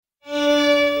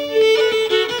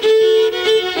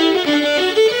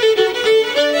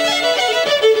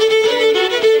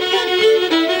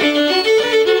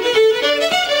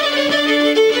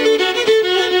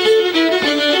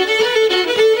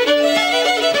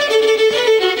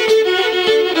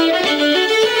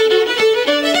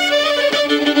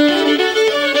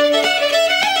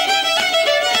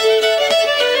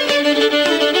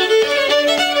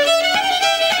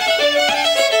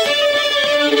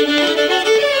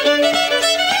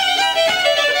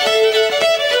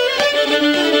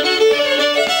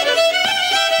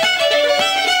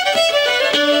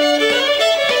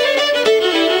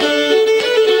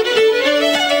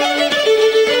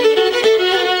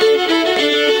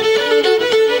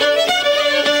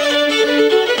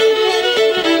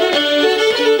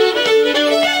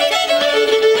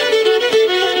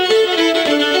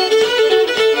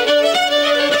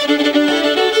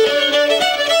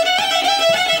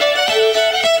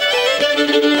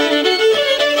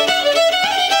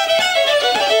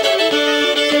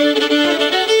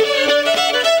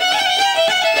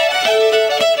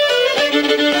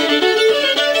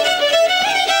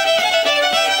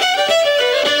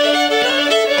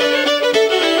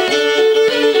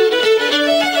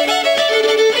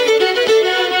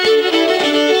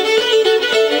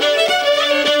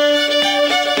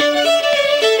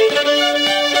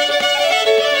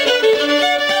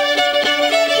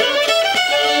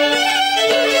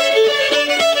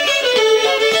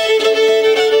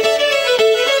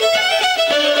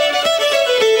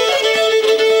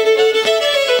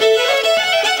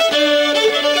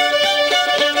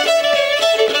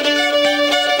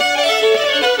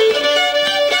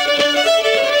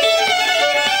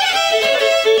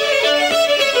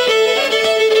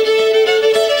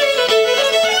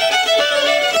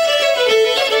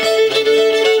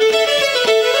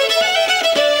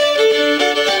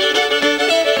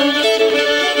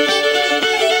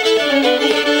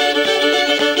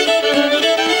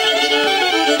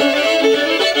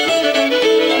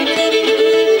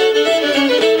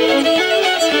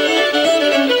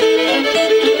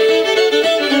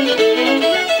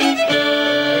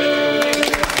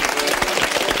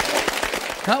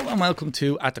welcome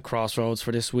to At the Crossroads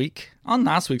for this week. On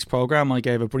last week's programme I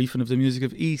gave a briefing of the music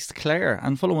of East Clare,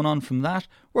 and following on from that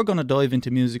we're going to dive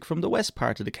into music from the west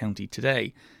part of the county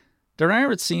today. There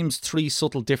are, it seems, three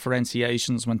subtle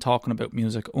differentiations when talking about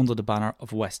music under the banner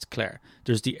of West Clare.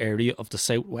 There's the area of the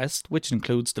southwest, which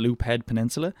includes the Loophead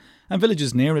Peninsula, and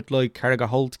villages near it like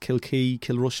Carrigaholt, Kilkee,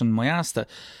 Kilrush and Moyasta.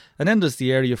 And then there's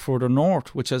the area further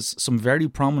north, which has some very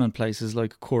prominent places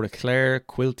like Clare,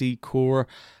 Quilty, Coor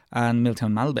and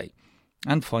Milltown Malbay.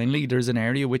 And finally, there's an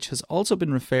area which has also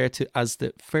been referred to as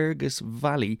the Fergus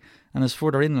Valley and is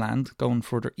further inland, going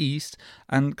further east,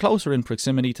 and closer in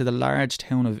proximity to the large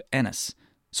town of Ennis.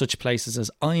 Such places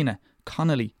as Ina,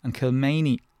 Connolly and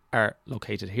Kilmany are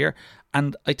located here,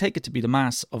 and I take it to be the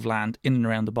mass of land in and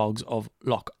around the bogs of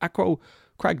Loch Acro,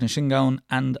 Craignashingown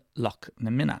and Loch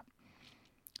Namina.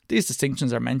 These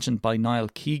distinctions are mentioned by Niall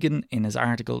Keegan in his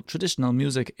article Traditional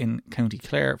Music in County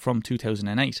Clare from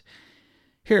 2008.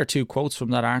 Here are two quotes from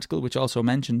that article which also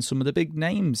mention some of the big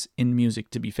names in music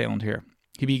to be found here.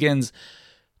 He begins,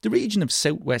 "The region of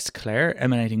southwest Clare,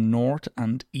 emanating north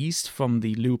and east from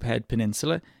the Loophead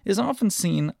Peninsula, is often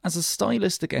seen as a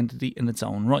stylistic entity in its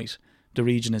own right. The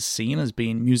region is seen as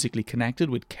being musically connected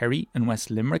with Kerry and West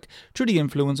Limerick through the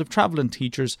influence of travelling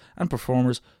teachers and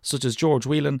performers such as George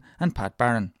Whelan and Pat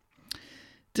Barron.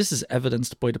 This is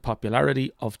evidenced by the popularity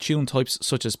of tune types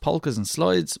such as polkas and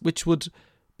slides, which would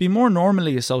be more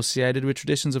normally associated with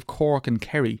traditions of Cork and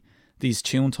Kerry. These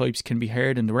tune types can be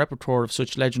heard in the repertoire of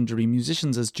such legendary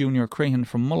musicians as Junior Crehan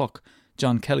from Mullock,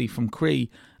 John Kelly from Cree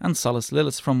and Solis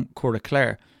Lillis from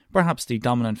Clare. Perhaps the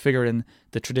dominant figure in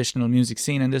the traditional music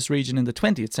scene in this region in the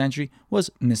 20th century was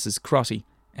Mrs. Crotty."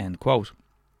 End quote.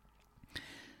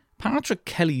 Patrick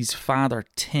Kelly's father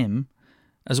Tim,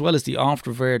 as well as the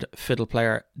oft-revered fiddle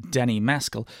player Denny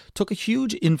Meskel, took a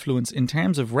huge influence in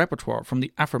terms of repertoire from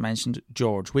the aforementioned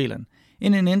George Whelan.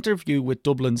 In an interview with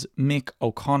Dublin's Mick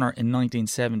O'Connor in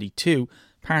 1972,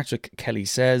 Patrick Kelly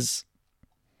says,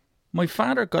 "My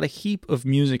father got a heap of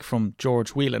music from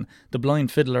George Whelan, the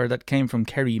blind fiddler that came from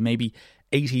Kerry maybe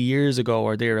 80 years ago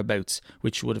or thereabouts,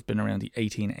 which would have been around the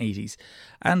 1880s.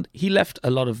 And he left a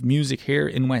lot of music here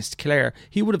in West Clare.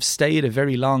 He would have stayed a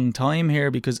very long time here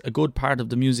because a good part of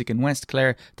the music in West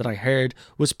Clare that I heard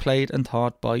was played and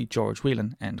taught by George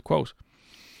Whelan." End quote.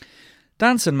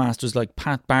 Dancing masters like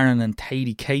Pat Barron and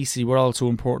Thady Casey were also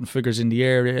important figures in the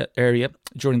area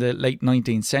during the late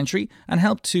 19th century and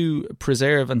helped to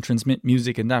preserve and transmit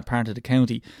music in that part of the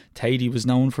county. Thady was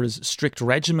known for his strict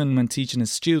regimen when teaching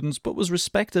his students, but was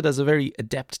respected as a very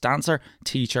adept dancer,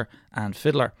 teacher and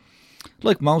fiddler.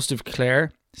 Like most of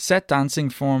Clare, set dancing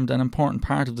formed an important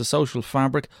part of the social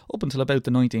fabric up until about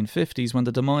the 1950s, when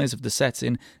the demise of the sets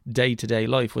in day-to-day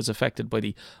life was affected by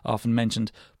the often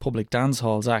mentioned Public Dance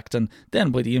Halls Act and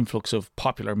then by the influx of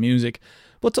popular music.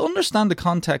 But to understand the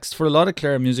context for a lot of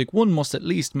Clare music, one must at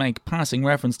least make passing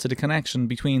reference to the connection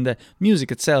between the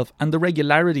music itself and the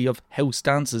regularity of house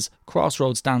dances,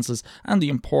 crossroads dances and the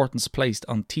importance placed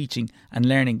on teaching and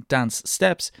learning dance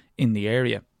steps in the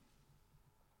area.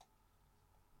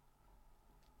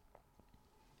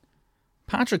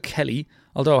 Patrick Kelly,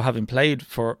 although having played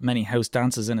for many house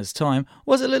dances in his time,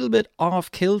 was a little bit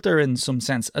off-kilter in some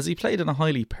sense, as he played in a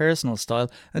highly personal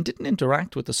style and didn't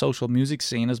interact with the social music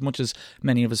scene as much as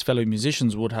many of his fellow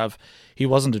musicians would have. He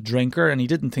wasn't a drinker and he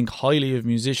didn't think highly of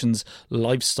musicians'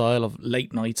 lifestyle of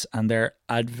late nights and their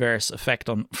adverse effect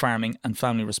on farming and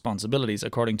family responsibilities,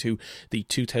 according to the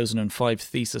 2005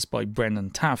 thesis by Brendan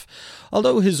Taff.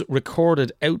 Although his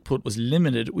recorded output was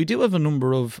limited, we do have a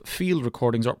number of field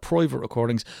recordings or private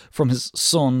recordings from his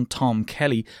son Tom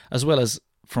Kelly, as well as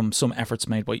from some efforts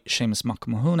made by Seamus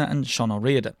McMahona and Sean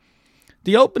O'Riordan.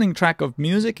 The opening track of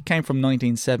music came from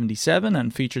 1977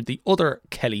 and featured the other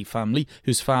Kelly family,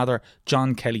 whose father,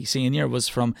 John Kelly Sr., was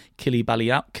from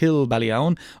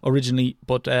Kilballion originally,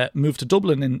 but moved to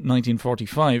Dublin in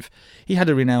 1945. He had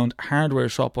a renowned hardware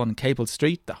shop on Capel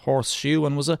Street, the Horseshoe,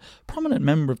 and was a prominent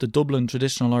member of the Dublin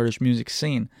traditional Irish music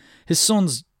scene. His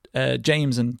sons,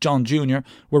 James and John Jr.,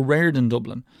 were reared in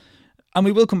Dublin. And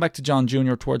we will come back to John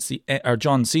Jr.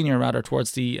 John Sr.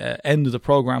 towards the end of the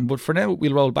programme, but for now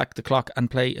we'll roll back the clock and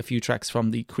play a few tracks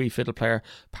from the Cree fiddle player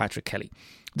Patrick Kelly.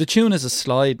 The tune is a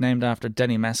slide named after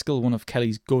Denny Meskel, one of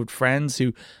Kelly's good friends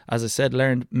who, as I said,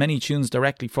 learned many tunes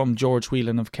directly from George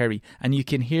Whelan of Kerry, and you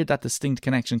can hear that distinct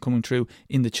connection coming through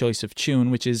in the choice of tune,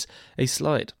 which is a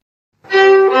slide.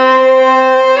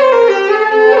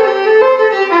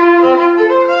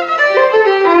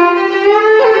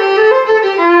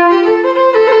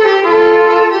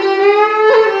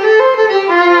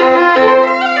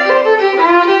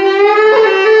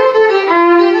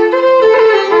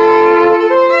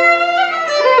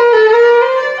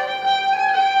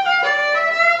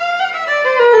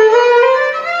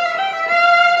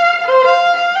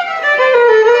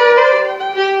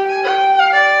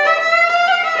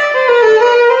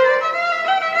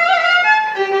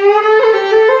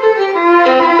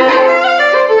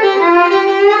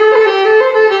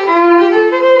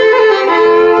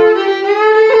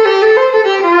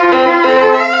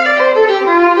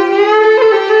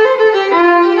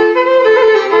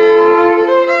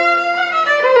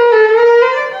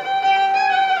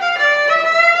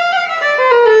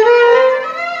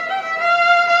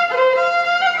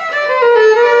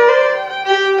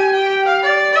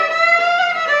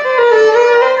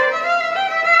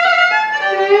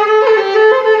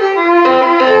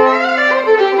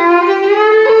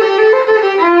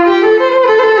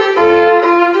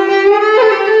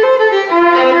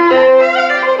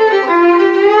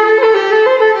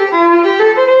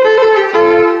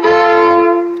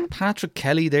 Patrick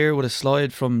Kelly there with a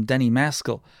slide from Denny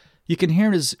Meskel. You can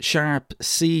hear his sharp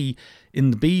C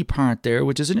in the B part there,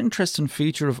 which is an interesting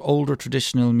feature of older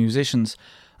traditional musicians.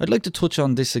 I'd like to touch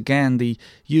on this again, the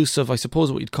use of, I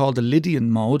suppose, what you'd call the Lydian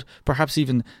mode, perhaps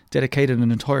even dedicated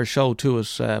an entire show to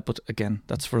it, but again,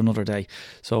 that's for another day.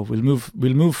 So we'll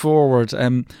move forward.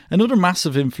 Another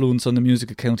massive influence on the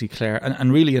music of County Clare,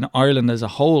 and really in Ireland as a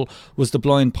whole, was the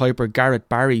blind piper Garrett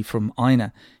Barry from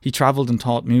Ina. He travelled and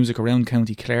taught music around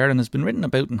County Clare and has been written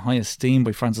about in high esteem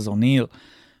by Francis O'Neill.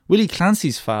 Willie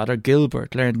Clancy's father,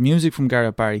 Gilbert, learned music from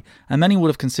Garrett Barry, and many would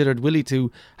have considered Willie to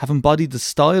have embodied the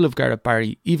style of Garrett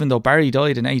Barry, even though Barry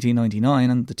died in 1899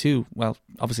 and the two, well,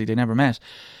 obviously they never met.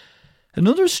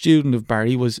 Another student of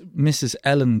Barry was Mrs.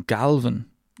 Ellen Galvin.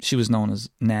 She was known as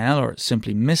Nell, or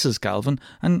simply Mrs. Galvin,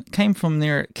 and came from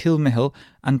near Kilmihill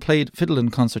and played fiddle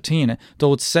and concertina,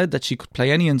 though it's said that she could play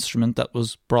any instrument that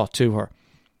was brought to her.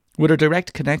 With her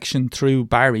direct connection through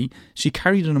Barry, she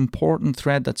carried an important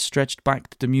thread that stretched back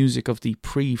to the music of the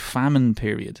pre-famine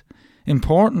period.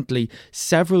 Importantly,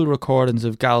 several recordings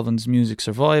of Galvin's music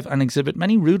survive and exhibit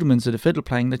many rudiments of the fiddle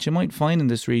playing that you might find in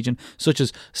this region, such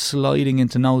as sliding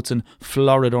into notes and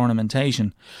florid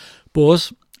ornamentation.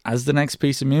 But, as the next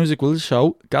piece of music will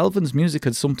show, Galvin's music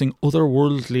had something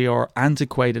otherworldly or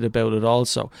antiquated about it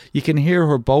also. You can hear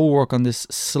her bow work on this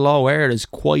slow air is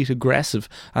quite aggressive,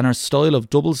 and her style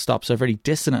of double stops are very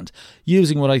dissonant,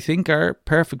 using what I think are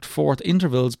perfect fourth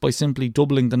intervals by simply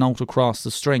doubling the note across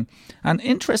the string. And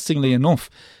interestingly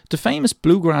enough, the famous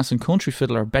bluegrass and country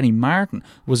fiddler Benny Martin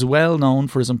was well known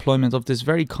for his employment of this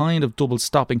very kind of double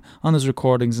stopping on his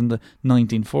recordings in the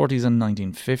 1940s and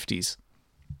 1950s.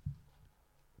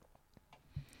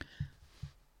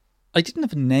 I didn't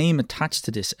have a name attached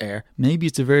to this air. Maybe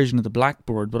it's a version of the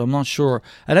Blackbird, but I'm not sure.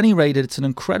 At any rate, it's an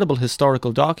incredible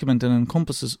historical document and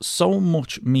encompasses so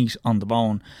much meat on the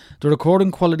bone. The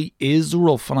recording quality is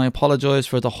rough, and I apologise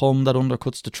for the hum that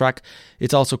undercuts the track.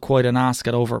 It's also quite an ask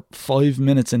at over 5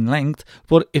 minutes in length,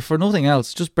 but if for nothing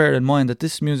else, just bear in mind that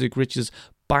this music reaches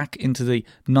back into the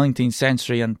 19th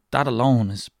century, and that alone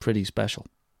is pretty special.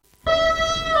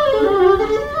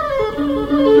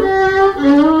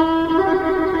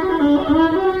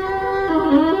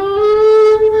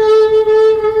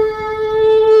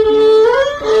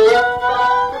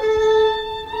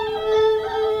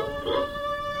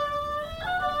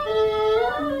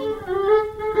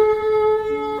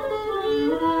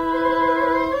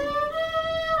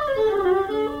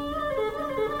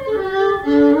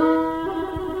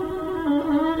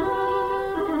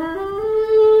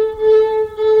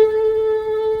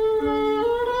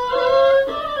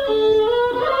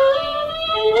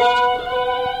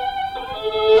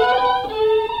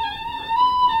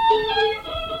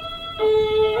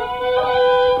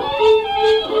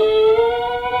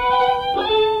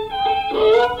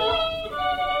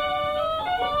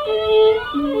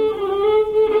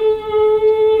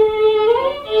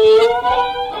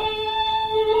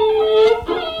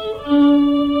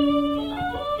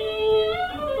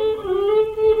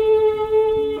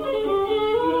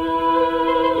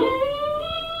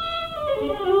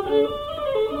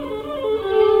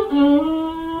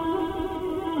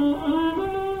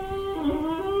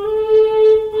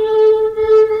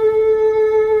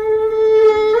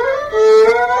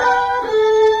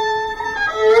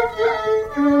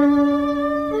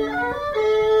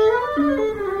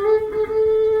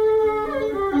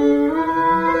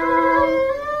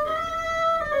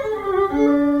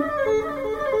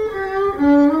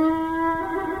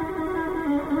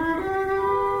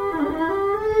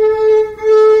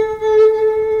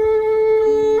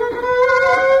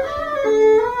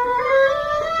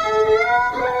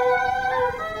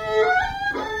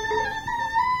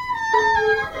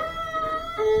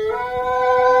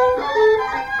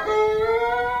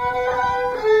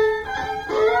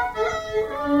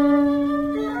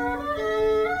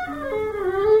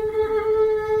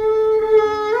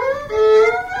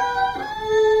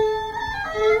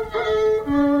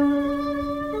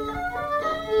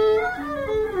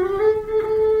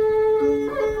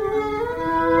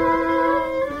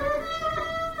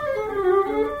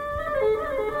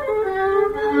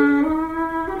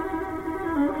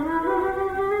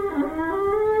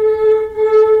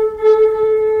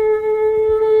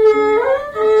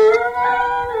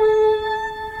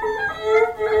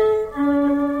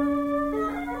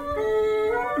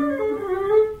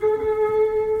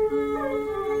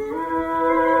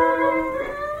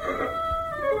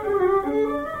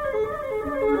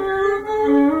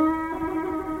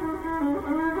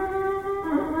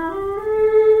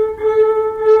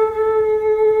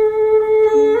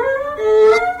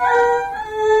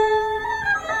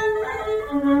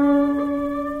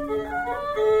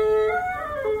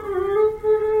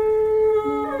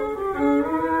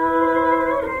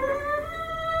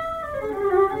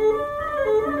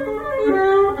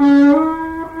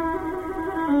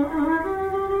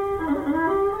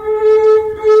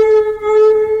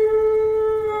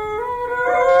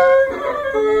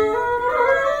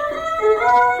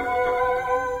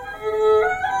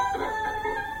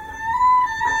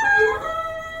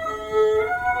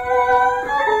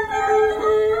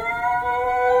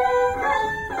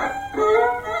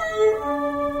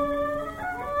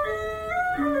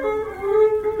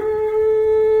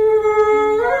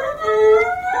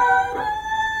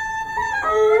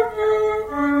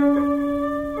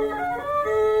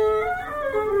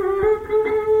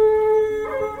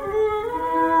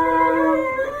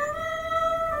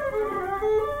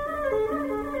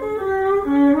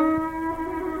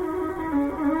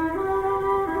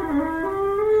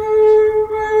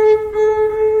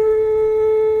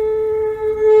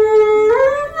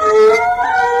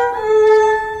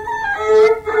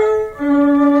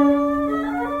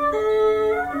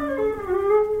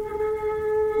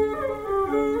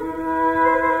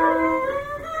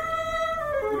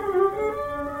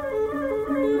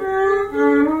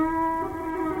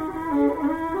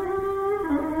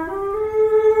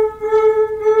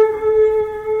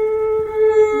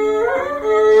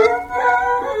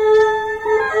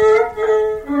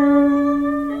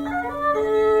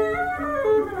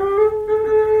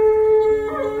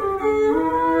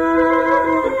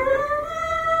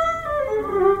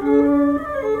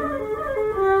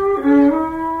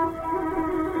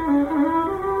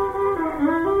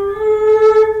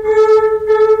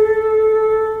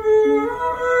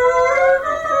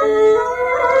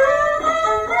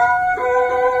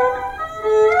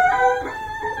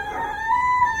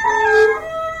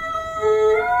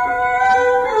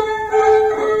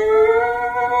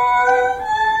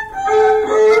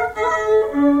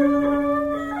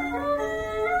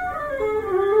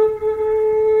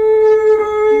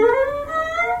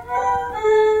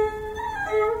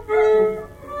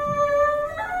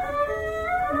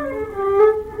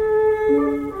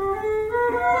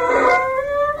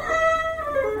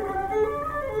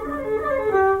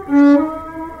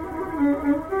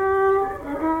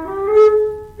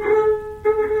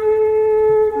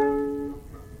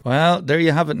 Well, there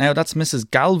you have it now. That's Mrs.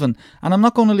 Galvin. And I'm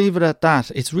not going to leave it at that.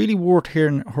 It's really worth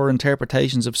hearing her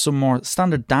interpretations of some more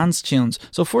standard dance tunes.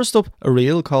 So first up, a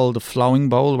reel called The Flowing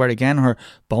Bowl, where again her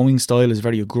bowing style is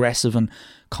very aggressive and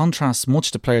contrasts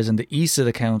much to players in the east of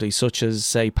the county, such as,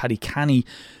 say, Paddy Canny,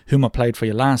 whom I played for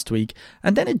you last week.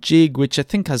 And then a jig, which I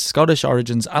think has Scottish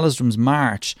origins, Alistrum's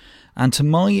March. And to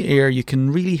my ear, you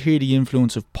can really hear the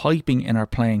influence of piping in her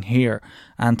playing here,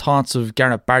 and thoughts of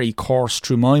Garrett Barry coursed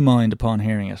through my mind upon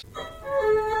hearing it.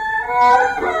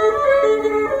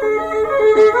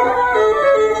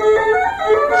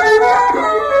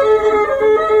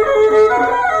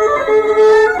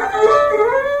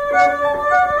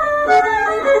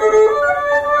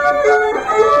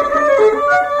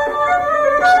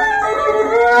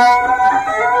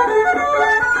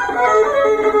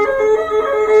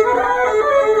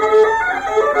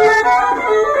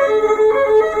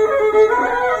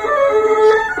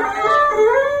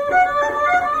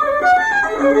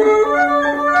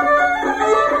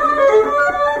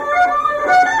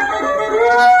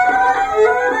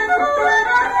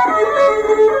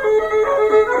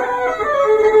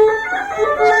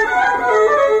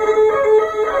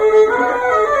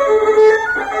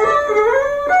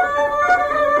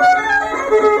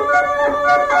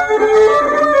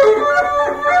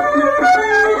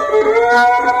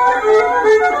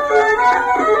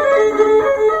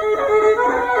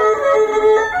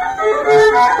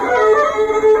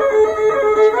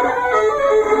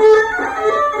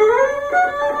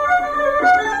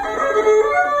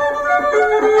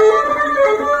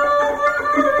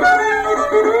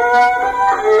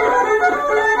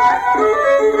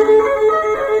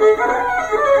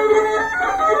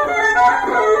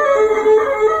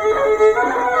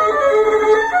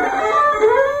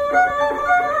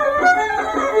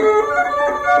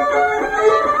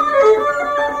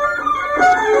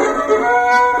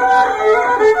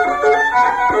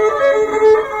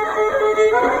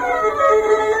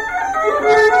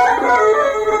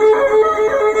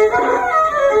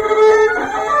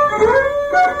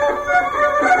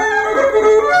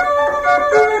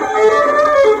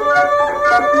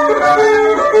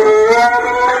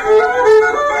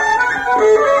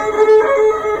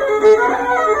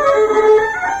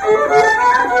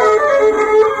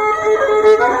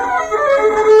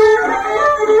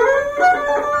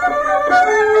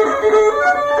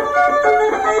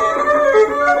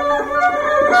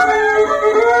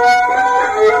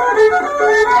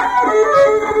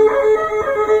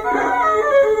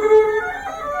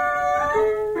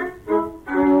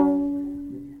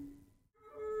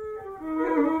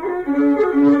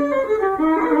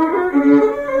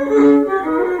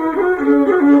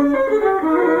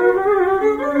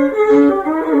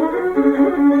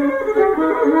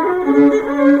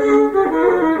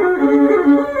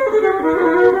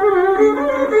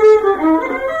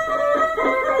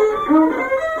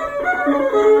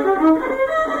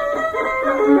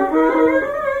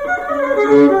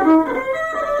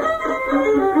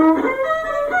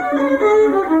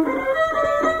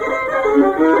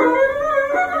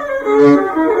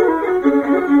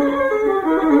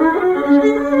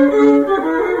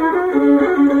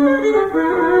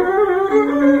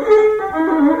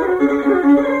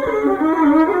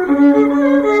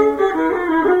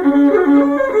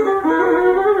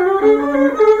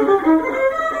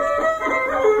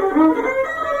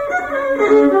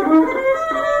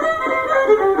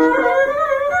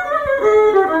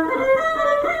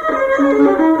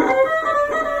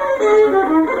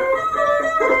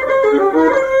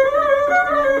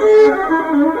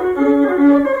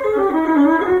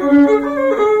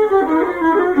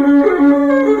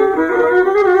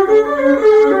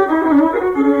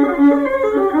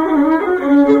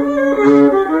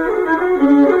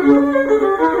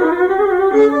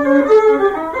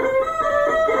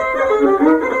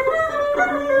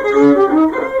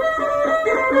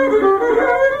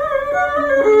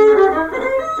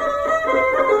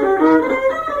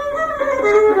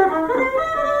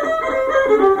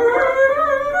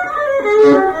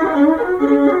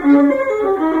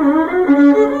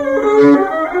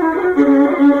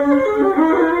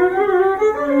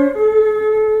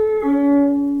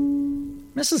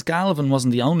 Mrs. Galvin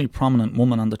wasn't the only prominent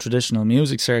woman on the traditional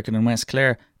music circuit in West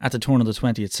Clare at the turn of the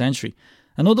 20th century.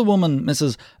 Another woman,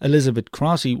 Mrs. Elizabeth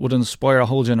Crotty, would inspire a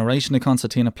whole generation of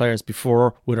concertina players before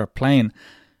her with her playing.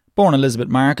 Born Elizabeth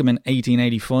Markham in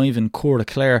 1885 in Cour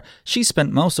Clare, she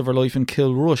spent most of her life in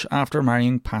Kilrush after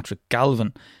marrying Patrick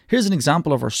Galvin. Here's an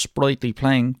example of her sprightly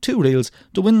playing, two reels,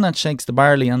 The Wind That Shakes the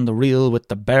Barley and The Reel with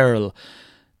the Barrel.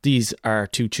 These are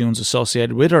two tunes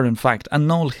associated with her, in fact, and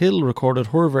Noel Hill recorded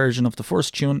her version of the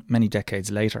first tune many decades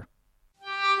later.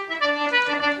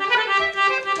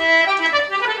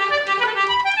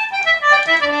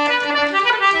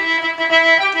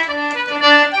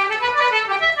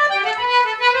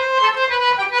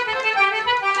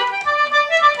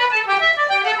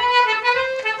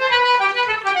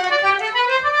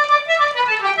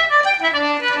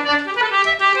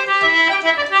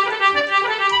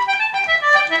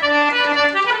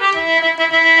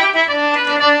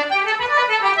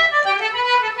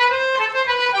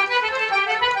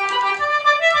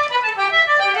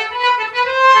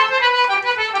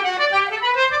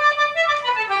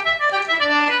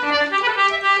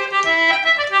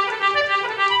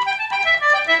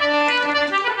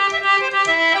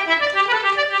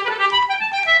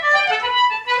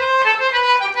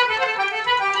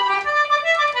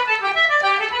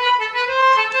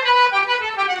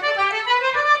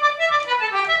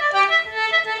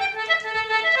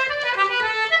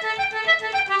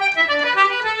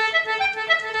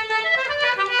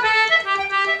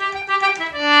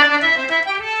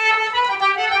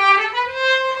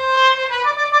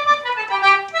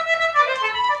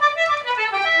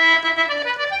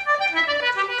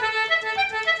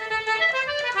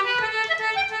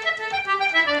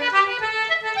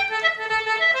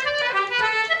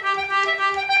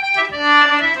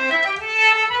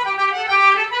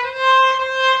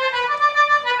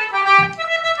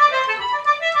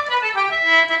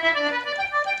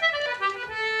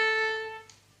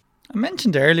 I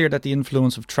mentioned earlier that the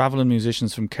influence of travelling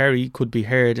musicians from Kerry could be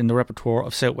heard in the repertoire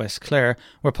of South West Clare,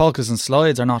 where polkas and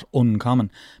slides are not uncommon.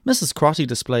 Mrs. Crotty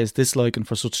displays this liking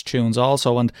for such tunes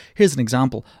also, and here's an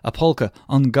example, a polka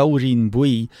on Gaurin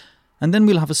Bui, and then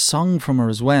we'll have a song from her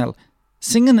as well.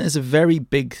 Singing is a very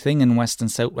big thing in West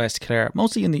and South West Clare,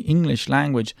 mostly in the English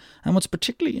language, and what's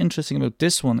particularly interesting about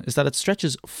this one is that it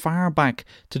stretches far back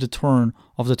to the turn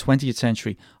of the 20th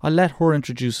century. I'll let her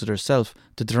introduce it herself,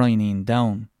 the Dryneen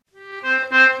Down.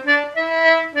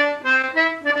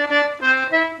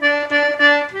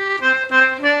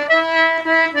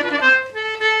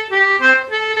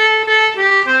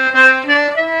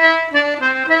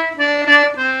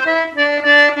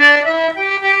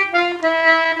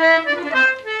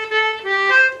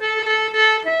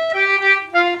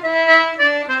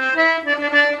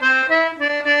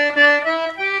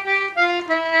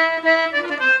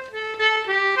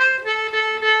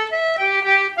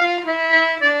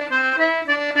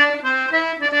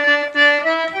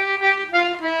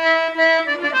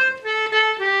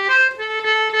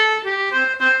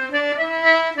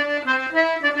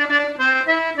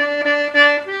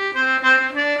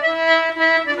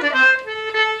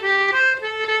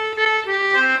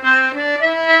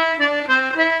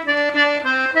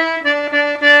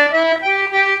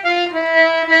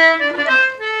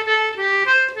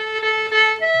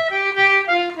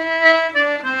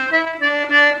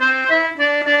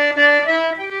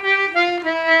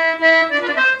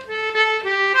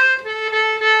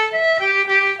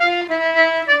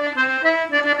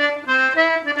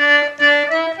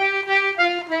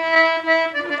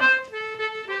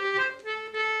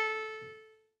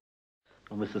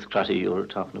 Mrs. Crotty, you were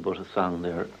talking about a song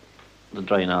there, the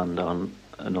Dryneen Down,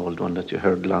 an old one that you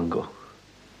heard long ago.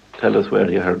 Tell us where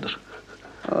you heard it.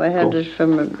 Oh, I heard it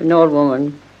from an old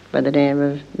woman by the name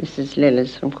of Mrs.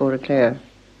 Lillis from Clare.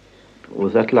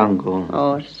 Was that long ago?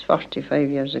 Oh, it's 45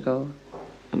 years ago.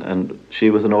 And she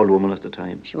was an old woman at the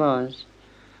time? She was.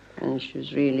 And she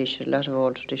had a lot of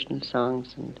old traditional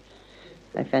songs, and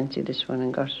I fancied this one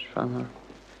and got it from her.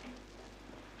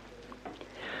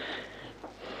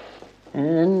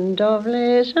 And of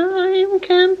late I'm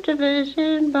camped to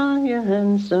visit by a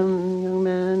handsome young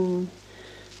man,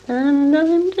 and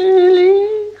I'm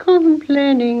daily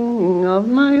complaining of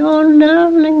my old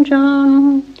darling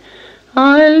John.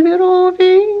 I'll be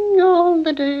roving all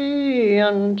the day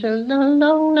until the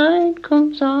long night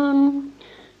comes on.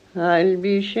 I'll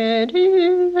be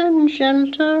shaded and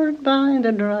sheltered by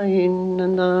the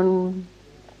Dryneen Down.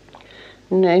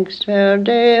 Next fair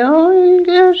day I'll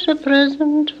get a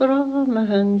present from a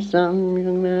handsome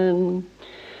young man,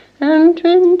 and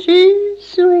 20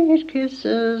 sweet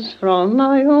kisses from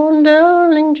my own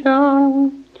darling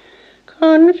John.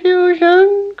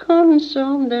 Confusion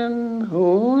consume them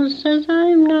who says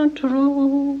I'm not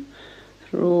true.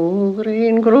 Through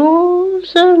green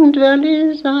groves and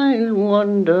valleys I'll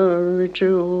wander with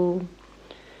you.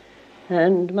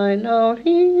 And my love,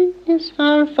 he is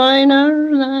far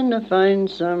finer than a fine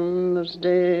summer's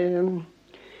day.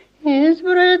 His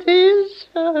breath is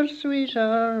far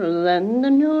sweeter than the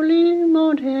newly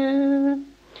mowed hair.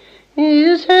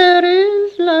 His hair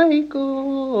is like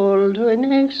gold when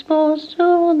exposed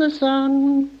to the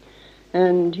sun,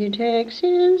 and he takes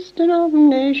his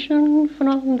denomination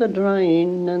from the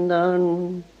Dryneen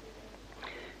Down.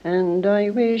 And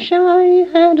I wish I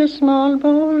had a small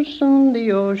boat on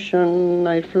the ocean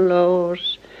I'd float,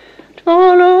 to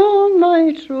follow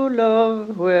my true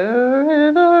love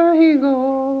wherever he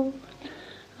goes.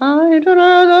 I'd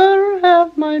rather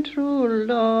have my true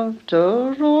love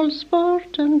to roll,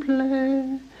 sport and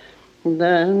play,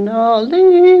 than all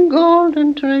the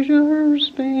golden treasures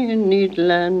beneath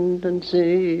land and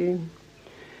sea.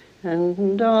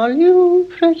 And all you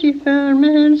pretty fair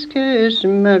maids get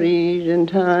married in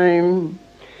time,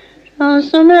 just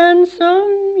some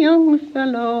handsome young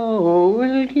fellow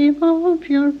will keep up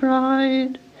your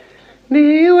pride.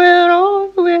 Beware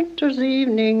of winter's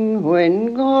evening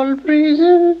when cold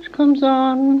breezes comes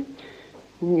on.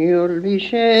 You'll be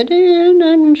shaded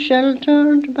and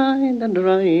sheltered by the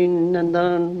Dryneen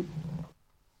Down.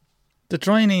 The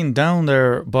Dryneen Down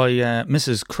there by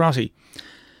Mrs. Crotty.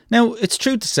 Now, it's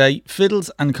true to say,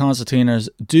 fiddles and concertinas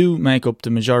do make up the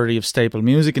majority of staple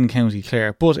music in County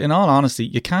Clare, but in all honesty,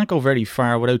 you can't go very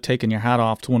far without taking your hat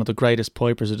off to one of the greatest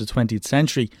pipers of the 20th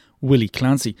century, Willie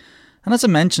Clancy. And as I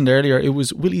mentioned earlier, it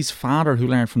was Willie's father who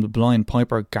learned from the blind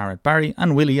piper Garrett Barry,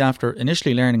 and Willie, after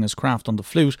initially learning his craft on the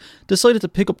flute, decided to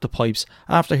pick up the pipes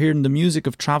after hearing the music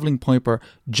of travelling piper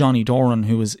Johnny Doran,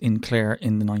 who was in Clare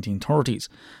in the 1930s.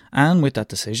 And with that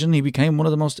decision, he became one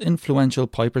of the most influential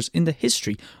pipers in the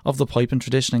history of the piping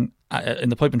tradition,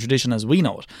 as we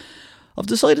know it. I've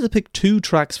decided to pick 2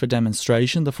 tracks for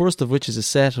demonstration, the first of which is a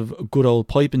set of good old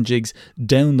piping jigs,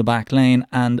 Down the Back Lane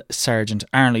and Sergeant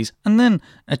Arley's, and then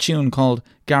a tune called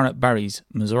Garrett Barry's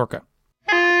Mazurka.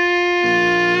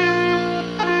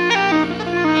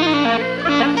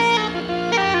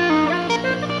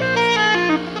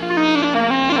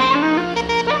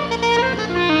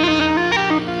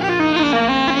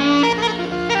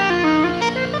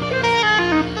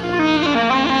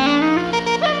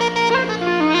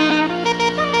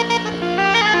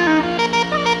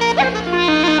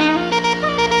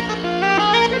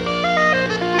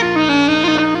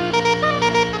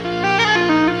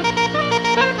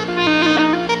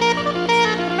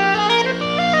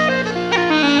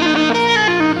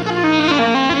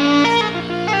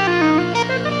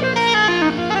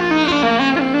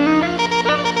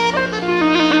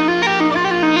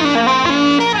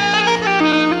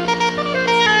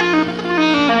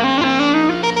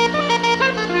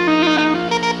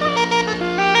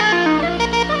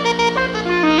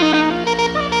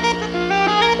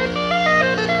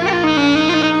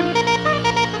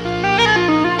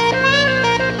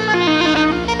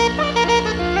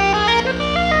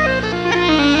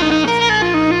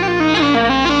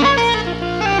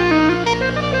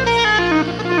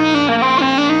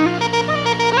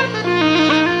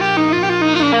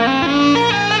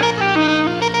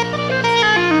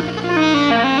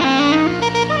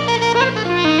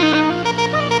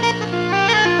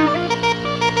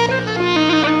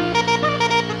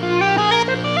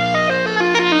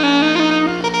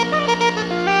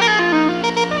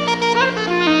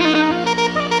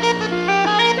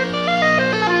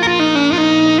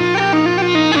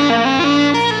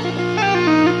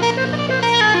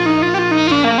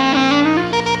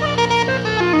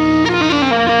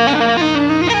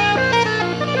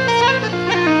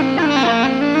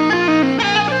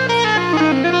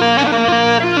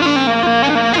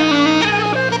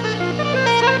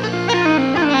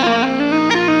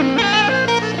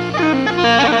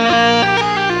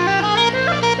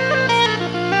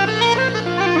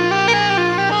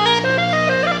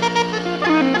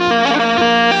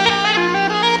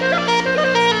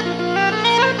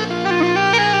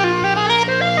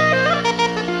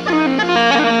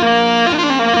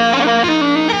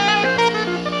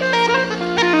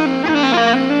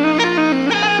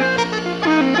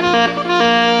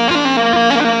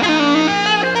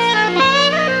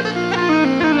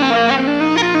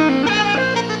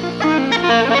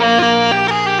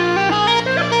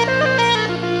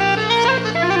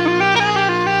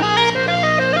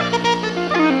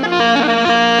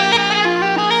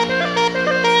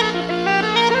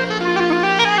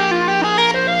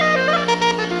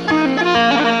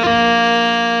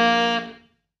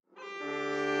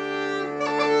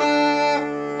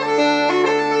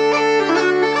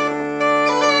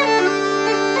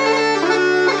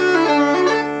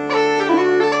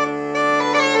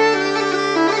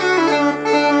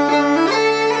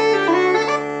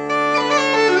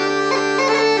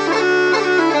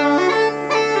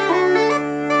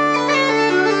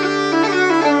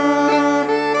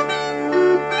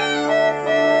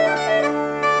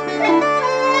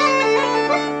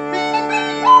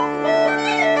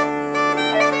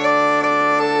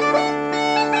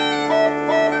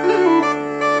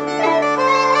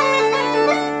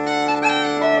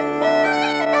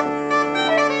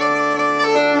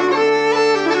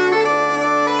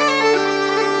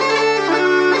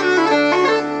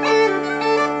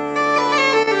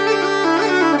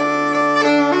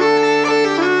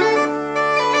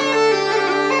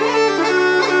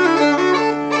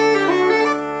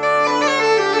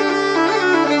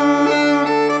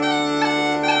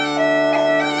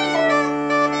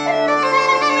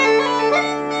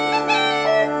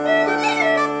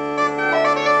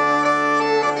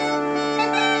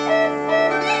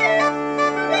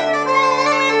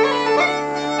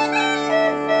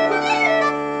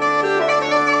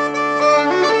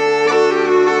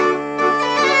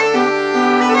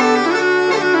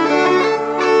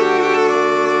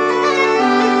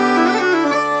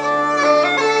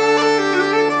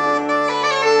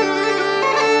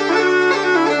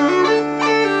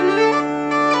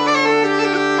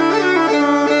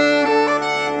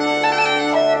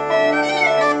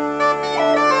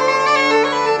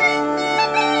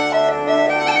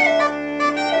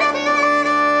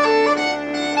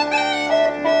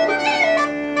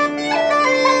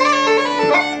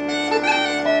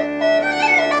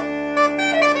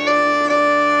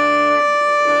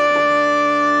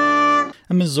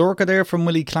 Mazurka there from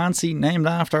Willie Clancy, named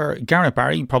after Garrett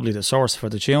Barry, probably the source for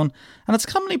the tune, and it's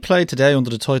commonly played today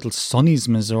under the title Sonny's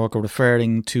Mazurka,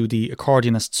 referring to the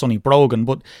accordionist Sonny Brogan,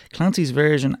 but Clancy's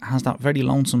version has that very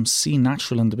lonesome C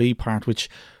natural in the B part,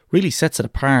 which really sets it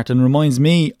apart and reminds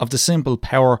me of the simple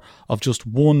power of just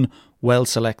one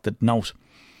well-selected note.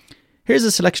 Here's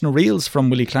a selection of reels from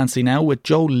Willie Clancy now, with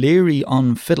Joe Leary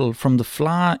on fiddle from the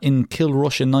Fleadh in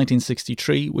Kilrush in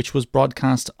 1963, which was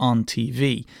broadcast on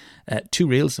TV. 2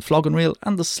 reels, the Flogging Reel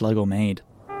and the Sligo Maid.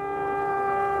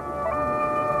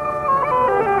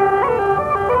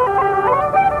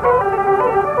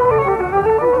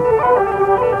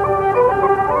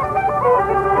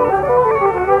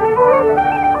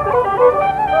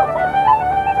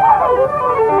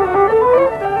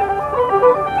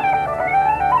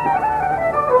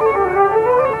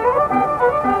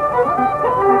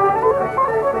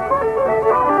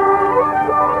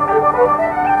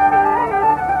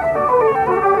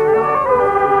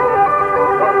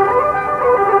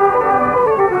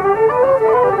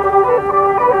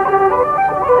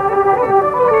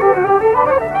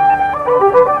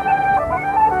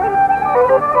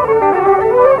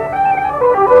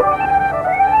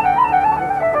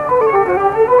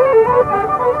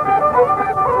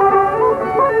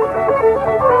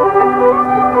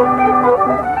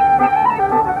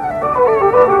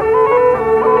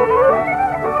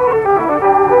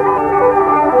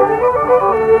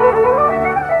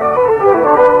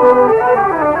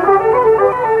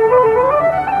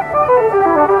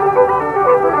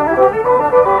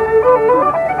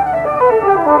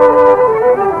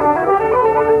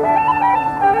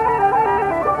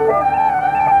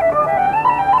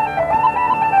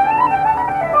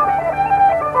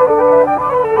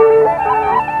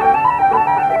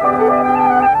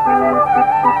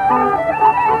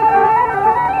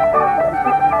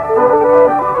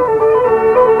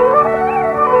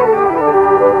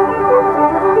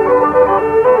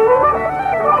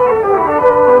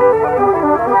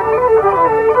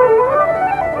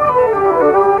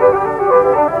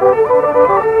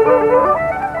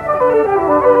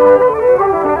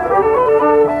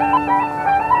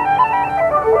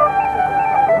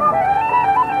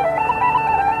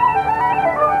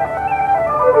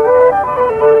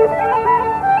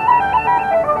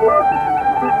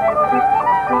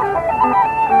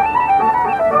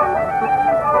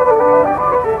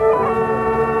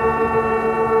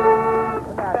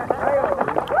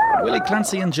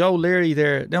 Clancy and Joe Leary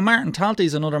there. Now, Martin Talty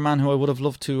is another man who I would have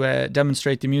loved to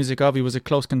demonstrate the music of. He was a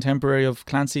close contemporary of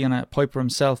Clancy and a piper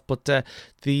himself, but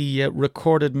the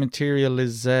recorded material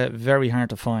is very hard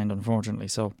to find, unfortunately,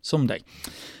 so someday.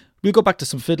 We'll go back to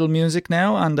some fiddle music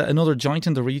now, and another joint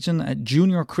in the region,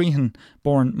 Junior Crehan,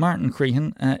 born Martin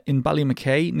Crehan, in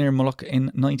Ballymackay near Mullock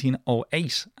in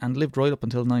 1908, and lived right up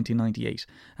until 1998.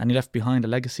 And he left behind a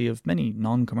legacy of many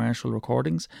non-commercial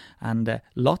recordings and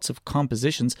lots of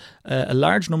compositions, a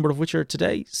large number of which are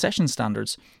today session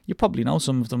standards. You probably know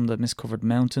some of them: The Miscovered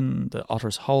Mountain, The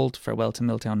Otter's Holt, Farewell to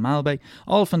Milltown Malbay,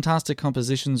 all fantastic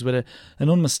compositions with an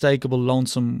unmistakable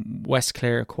lonesome West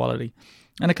Clare quality.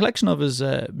 And a collection of his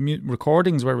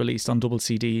recordings were released on double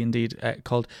CD, indeed,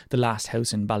 called The Last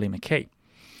House in Ballymackay.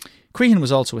 Crehan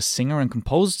was also a singer and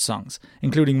composed songs,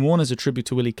 including one as a tribute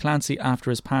to Willie Clancy after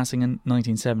his passing in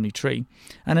 1973.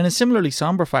 And in a similarly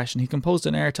sombre fashion, he composed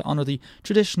an air to honour the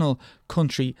traditional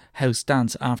country house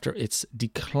dance after its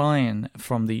decline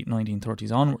from the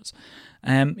 1930s onwards.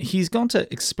 He's going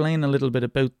to explain a little bit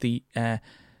about the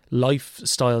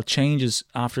lifestyle changes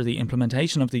after the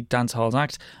implementation of the Dancehalls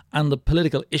Act and the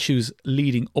political issues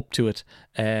leading up to it.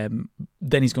 Then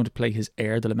he's going to play his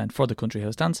air, the lament for the country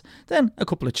house dance. Then a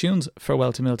couple of tunes,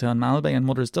 Farewell to Milltown Malbay and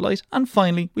Mother's Delight. And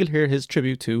finally, we'll hear his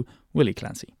tribute to Willie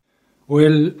Clancy.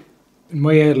 Well, in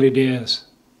my early days,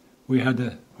 we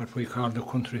had what we called the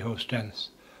country house dance,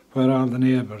 where all the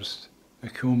neighbours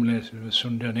accumulated with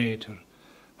Sunday night or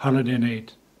holiday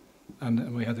night,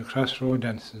 and we had the crossroad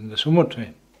dance in the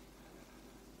summertime.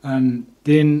 And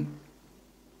then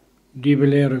De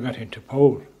Valera got into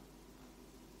power,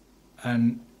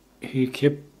 and he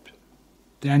kept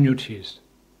the annuities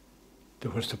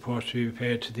that were supposed to be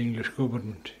paid to the English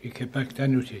government. He kept back the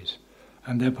annuities,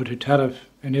 and they put a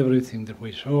tariff in everything that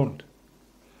we sold.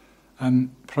 And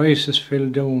prices fell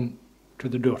down to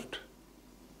the dirt.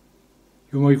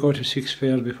 You might go to six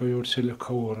fairs before you would sell a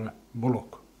cow or a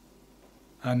bullock.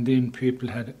 And then people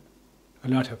had a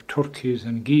lot of turkeys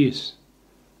and geese,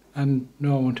 and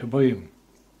no one to buy them.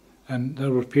 And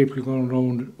there were people going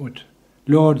around with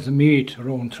loads of meat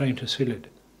around trying to sell it.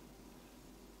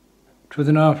 It was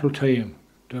an awful time.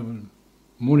 There was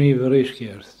money very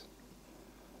scarce.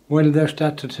 Well, they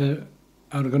started to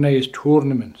organised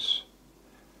tournaments.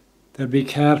 There'd be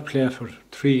card play for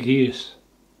 3 geese,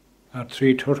 or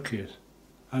 3 turkeys,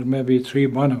 or maybe 3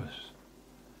 bonnows,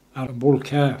 or a bull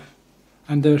calf.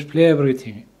 And there's play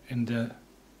everything in the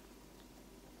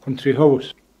country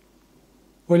house.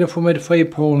 Well, if we made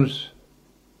 £5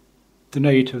 the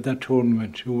night of that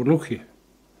tournament, you were lucky.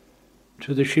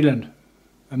 To the shilling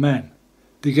a man.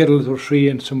 The girls were free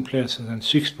in some places and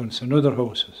 6pence in other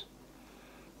houses.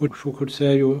 But you could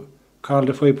say you called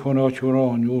the £5 out your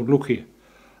own, you were lucky.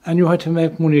 And you had to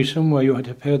make money somewhere, you had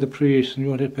to pay the priest and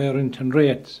you had to pay rent and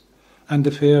rates. And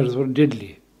the fares were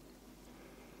deadly.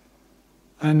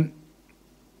 And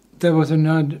there was an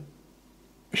odd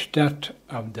start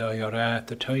of the IRA at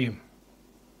the time.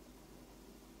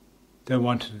 They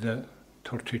wanted the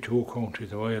 32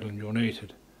 counties of Ireland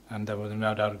united, and there was an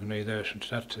odd organisation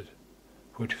started,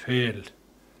 which failed.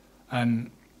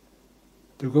 And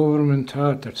the government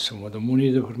thought that some of the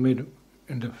money that was made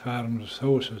in the farmers'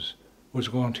 houses was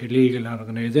going to illegal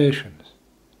organisations.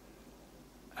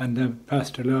 And they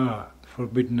passed a law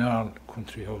forbidding all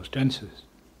country house dances.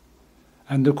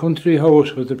 And the country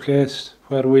house was the place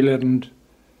where we learned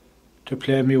to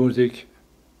play music,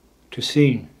 to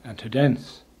sing and to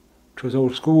dance. It was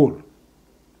our school.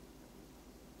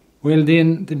 Well,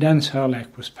 then the Dance Hall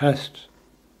Act was passed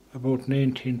about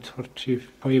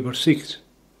 1935 or 6,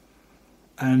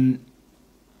 and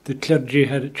the clergy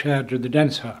had charge of the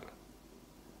dance hall,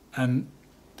 and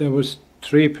there was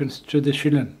 3pence to the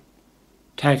shilling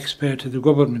tax paid to the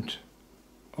government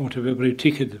out of every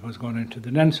ticket that was going into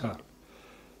the dance hall.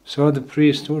 So the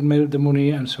priest would make the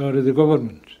money, and so did the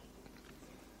government.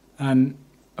 And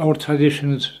our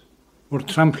traditions were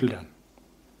trampled on.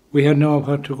 We had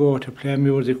nowhere to go to play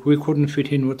music. We couldn't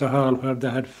fit in with the hall where they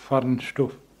had foreign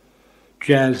stuff,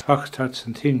 jazz, foxtrots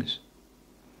and things.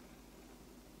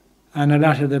 And a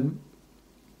lot of the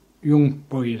young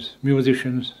boys,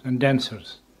 musicians and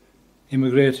dancers,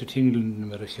 immigrated to England and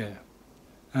America.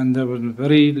 And there were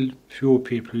very few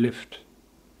people left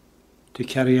to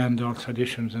carry on their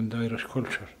traditions and the Irish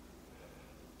culture.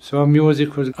 So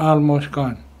music was almost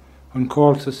gone. When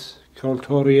Coltis,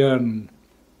 Coltorian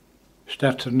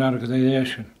started an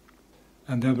organisation,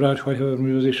 and they brought whatever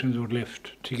musicians were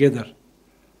left together,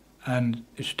 and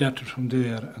it started from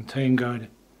there, and thank God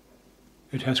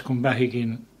it has come back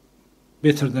again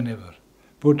better than ever.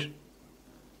 But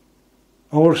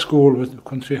our school was the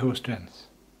country house dance,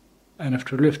 and if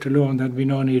they were left alone, there'd be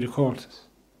no need of Coltis.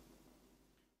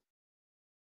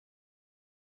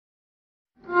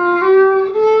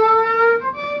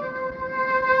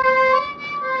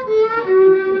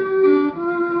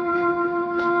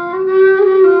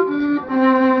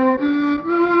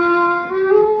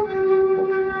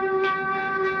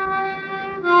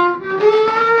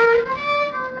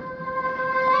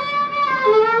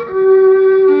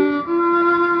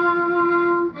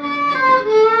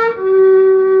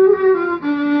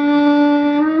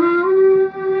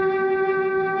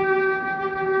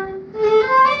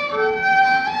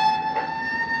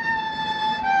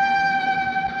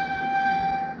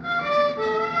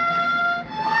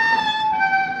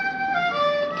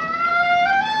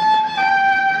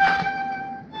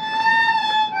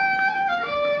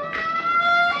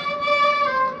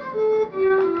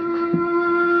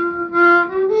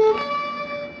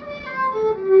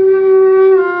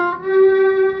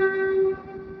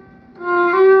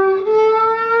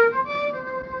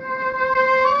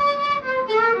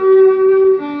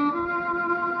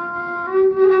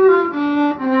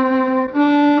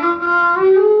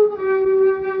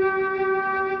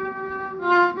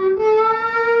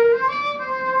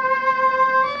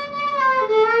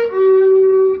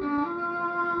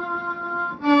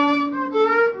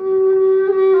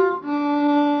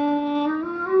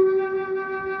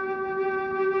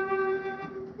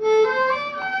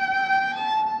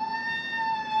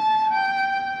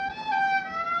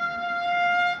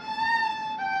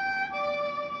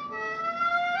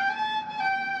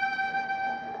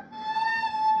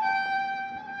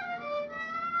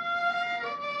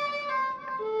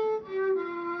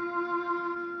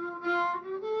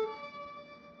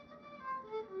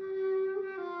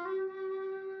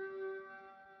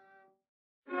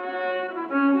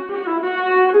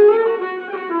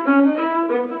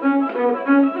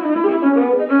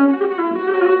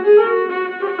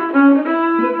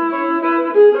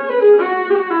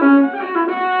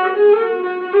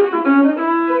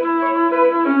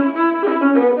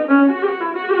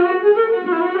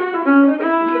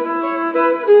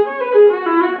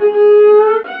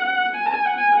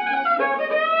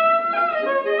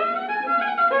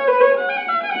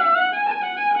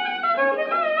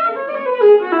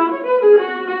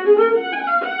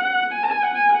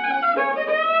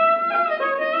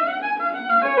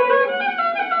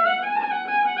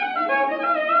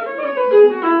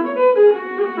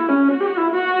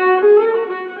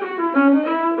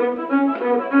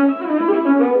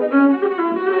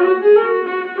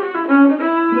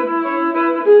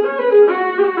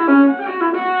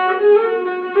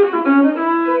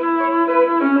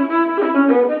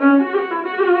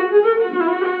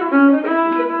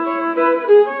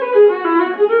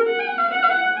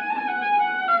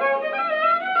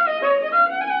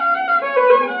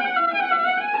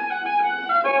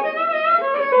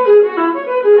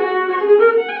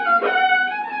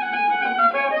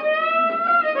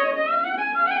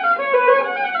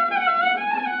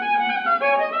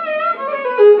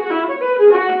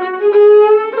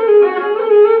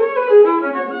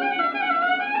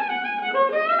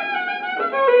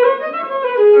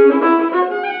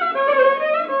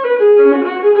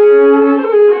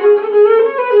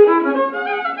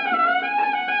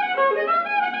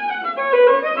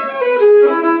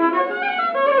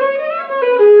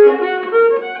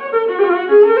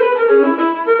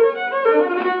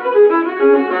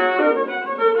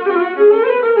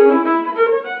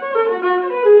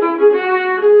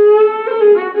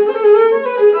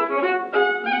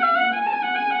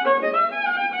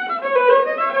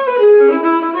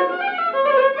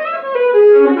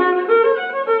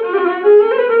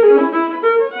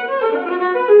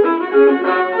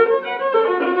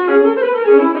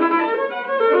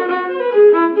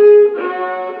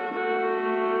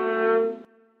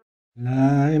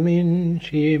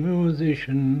 She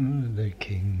musician, the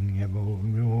king above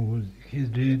music is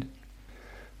dead.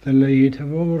 The light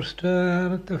of our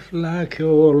star at the flack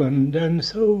hole and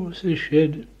dance house is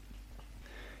shed.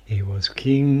 He was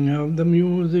king of the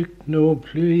music, no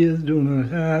please do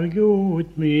not argue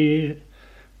with me.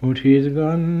 But he's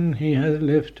gone, he has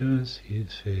left us,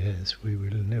 his face we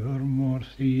will never more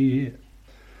see.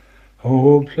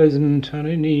 Oh, pleasant on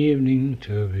an evening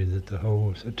to visit the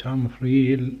house of Tom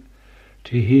Friel,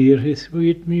 to hear his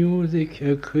sweet music,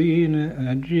 a queen,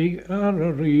 a jig or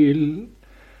a reel,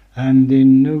 and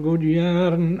in a good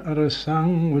yarn or a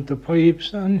song with the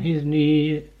pipes on his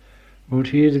knee. But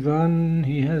he's gone,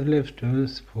 he has left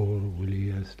us, poor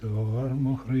Willie Astor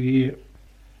Machree.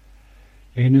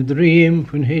 In a dream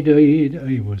when he died,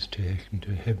 I was taken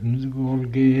to heaven's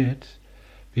gold gate.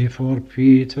 Before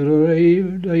Peter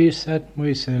arrived, I sat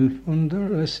myself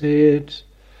under a seat.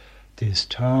 This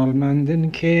tall man then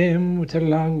came with a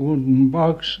long wooden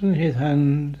box in his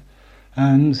hand,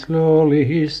 and slowly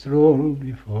he strolled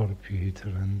before Peter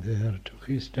and there took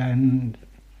his stand.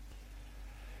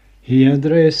 He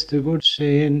addressed the good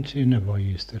saint in a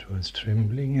voice that was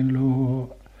trembling and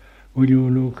low. Will you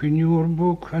look in your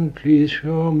book and please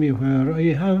show me where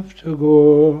I have to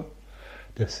go?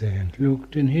 The saint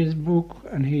looked in his book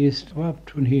and he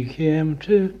stopped when he came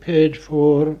to page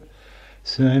 4.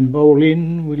 Sam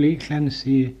Bowling, Willie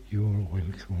Clancy, you're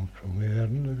welcome from where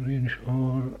on the green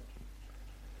shore.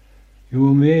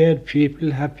 You made people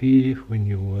happy when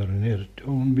you were near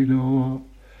down below.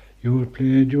 You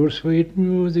played your sweet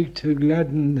music to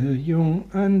gladden the young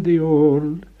and the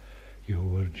old. You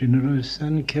were generous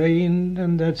and kind,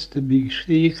 and that's the big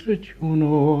secret you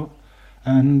know.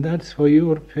 And that's why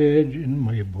your page in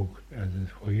my book as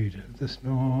white as the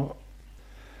snow.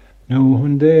 Now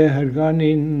when they had gone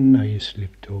in, I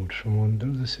slipped out from under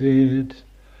the shade,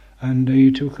 and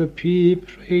I took a peep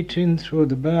right in through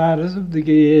the bars of the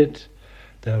gate.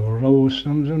 There were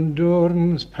Rowsums and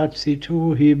Dorans, Patsy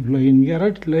too, he blind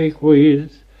Garrett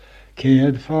likewise.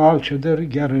 Cade Falcher their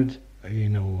Garrett, I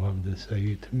know of the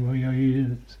sight in my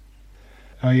eyes.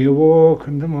 I awoke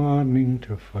in the morning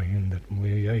to find that my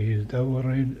eyes they were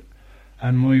red,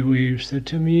 and my wife said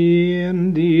to me,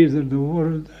 and these are the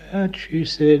words that she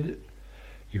said: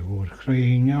 you were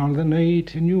crying all the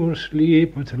night in your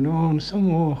sleep with a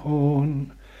lonesome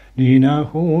ohone. Nina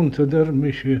home to their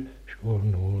mission, sure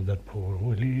know that poor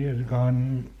Willie is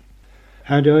gone.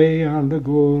 Had I all the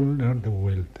gold or the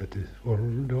wealth that this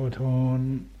world doth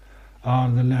own,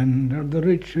 all the land or the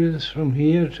riches from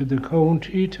here to the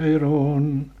county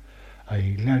Tyrone,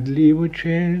 I gladly would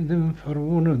change them for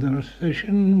one other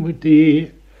session with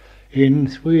thee, in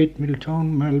sweet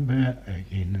Milltown, Malbay,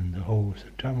 again in the house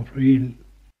of Tom Friel.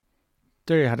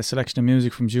 There you had a selection of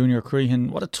music from Junior Crehan.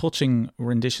 What a touching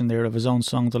rendition there of his own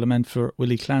song, The Lament for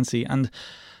Willie Clancy. And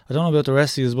I don't know about the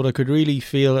rest of you, but I could really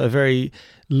feel a very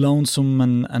lonesome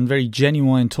and very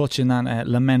genuine touch in that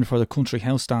lament for the country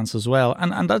house dance as well.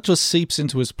 And that just seeps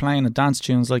into his playing of dance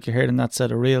tunes like you heard in that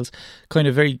set of reels. Kind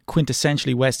of very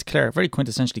quintessentially West Clare, very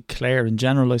quintessentially Clare in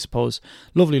general, I suppose.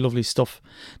 Lovely, lovely stuff.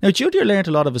 Now, Junior learnt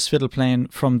a lot of his fiddle playing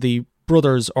from the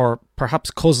brothers, or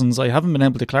perhaps cousins, I haven't been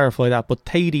able to clarify that, but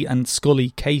Thady and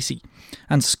Scully Casey.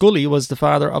 And Scully was the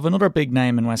father of another big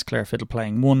name in West Clare fiddle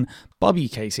playing, one Bobby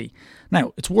Casey.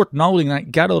 Now, it's worth noting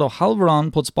that Garrett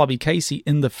O'Halloran puts Bobby Casey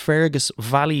in the Fergus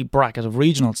Valley bracket of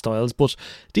regional styles, but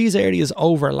these areas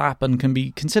overlap and can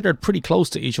be considered pretty close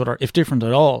to each other, if different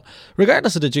at all.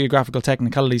 Regardless of the geographical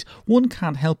technicalities, one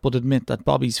can't help but admit that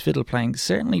Bobby's fiddle playing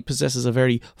certainly possesses a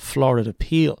very florid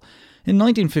appeal. In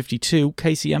 1952,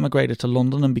 Casey emigrated to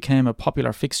London and became a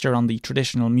popular fixture on the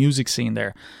traditional music scene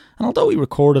there. And although he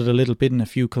recorded a little bit in a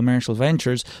few commercial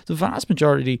ventures, the vast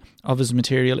majority of his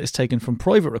material is taken from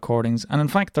private recordings, and in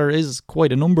fact there is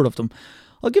quite a number of them.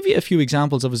 I'll give you a few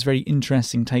examples of his very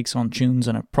interesting takes on tunes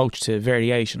and approach to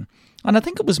variation. And I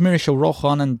think it was Mirsha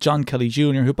Rohan and John Kelly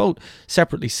Jr. who both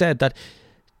separately said that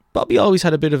Bobby always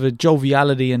had a bit of a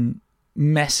joviality and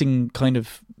messing kind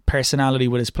of personality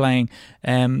with his playing.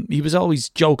 He was always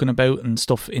joking about and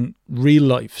stuff in real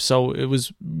life, so it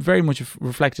was very much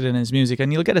reflected in his music,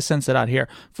 and you'll get a sense of that here.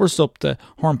 First up, the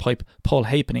hornpipe Paul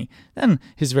Halfpenny, then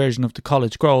his version of the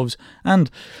College Groves,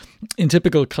 and in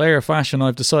typical Clare fashion,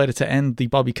 I've decided to end the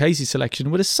Bobby Casey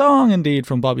selection with a song indeed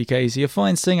from Bobby Casey, a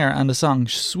fine singer, and the song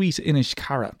Sweet Inish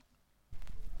Cara.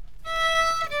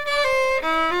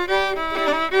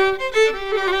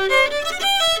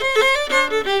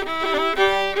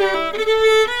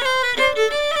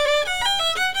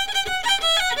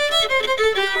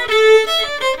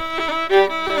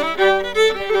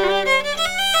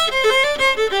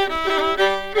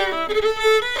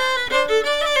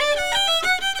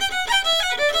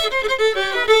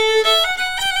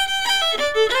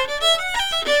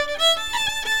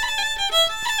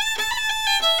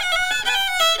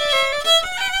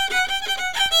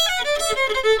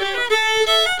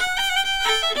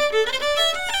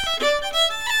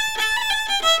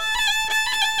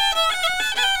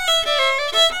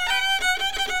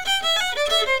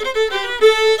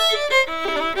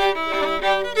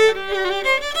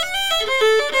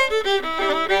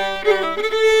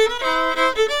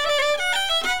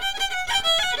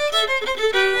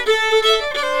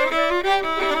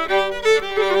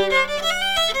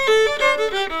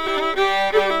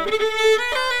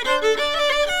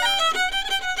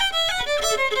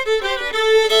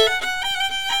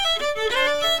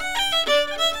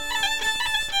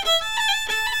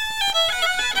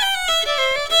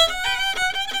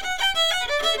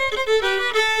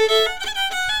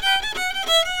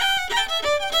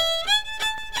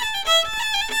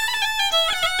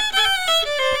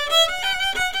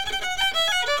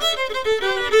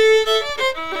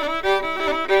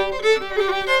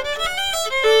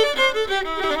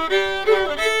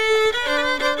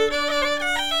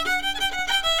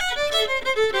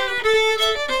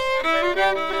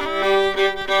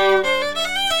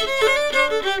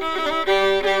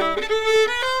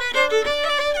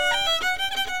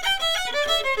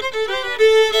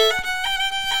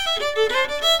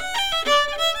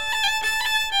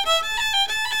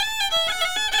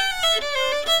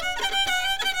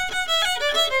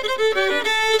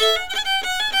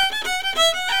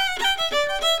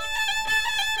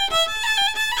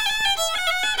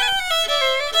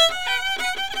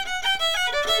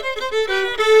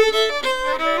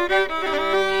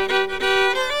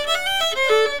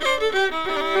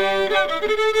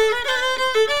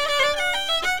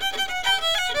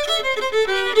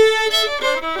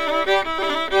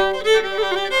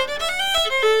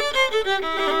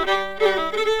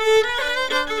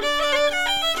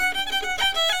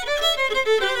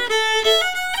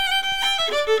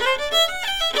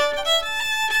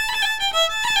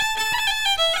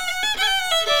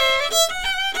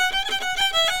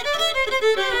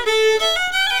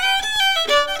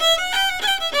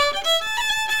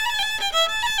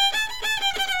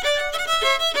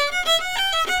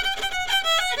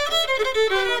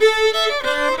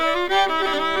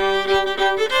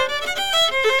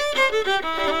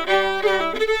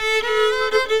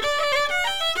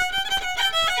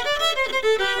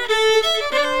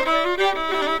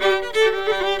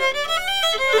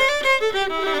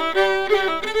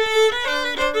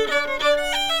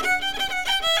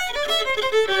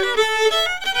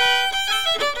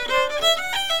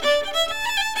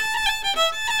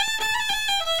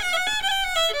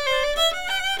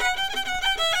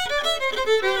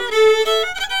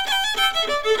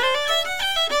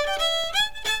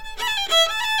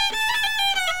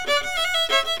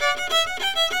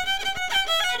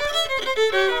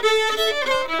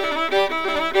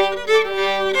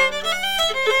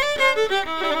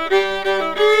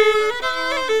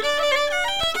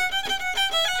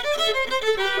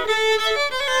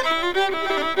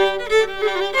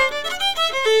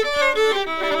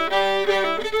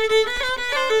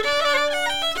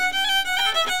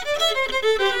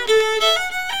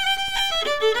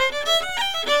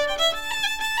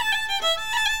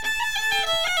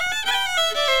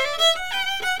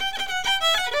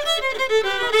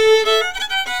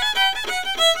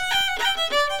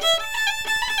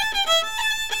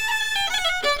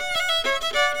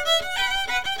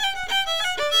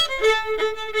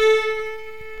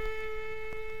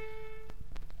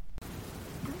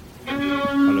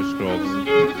 Groves.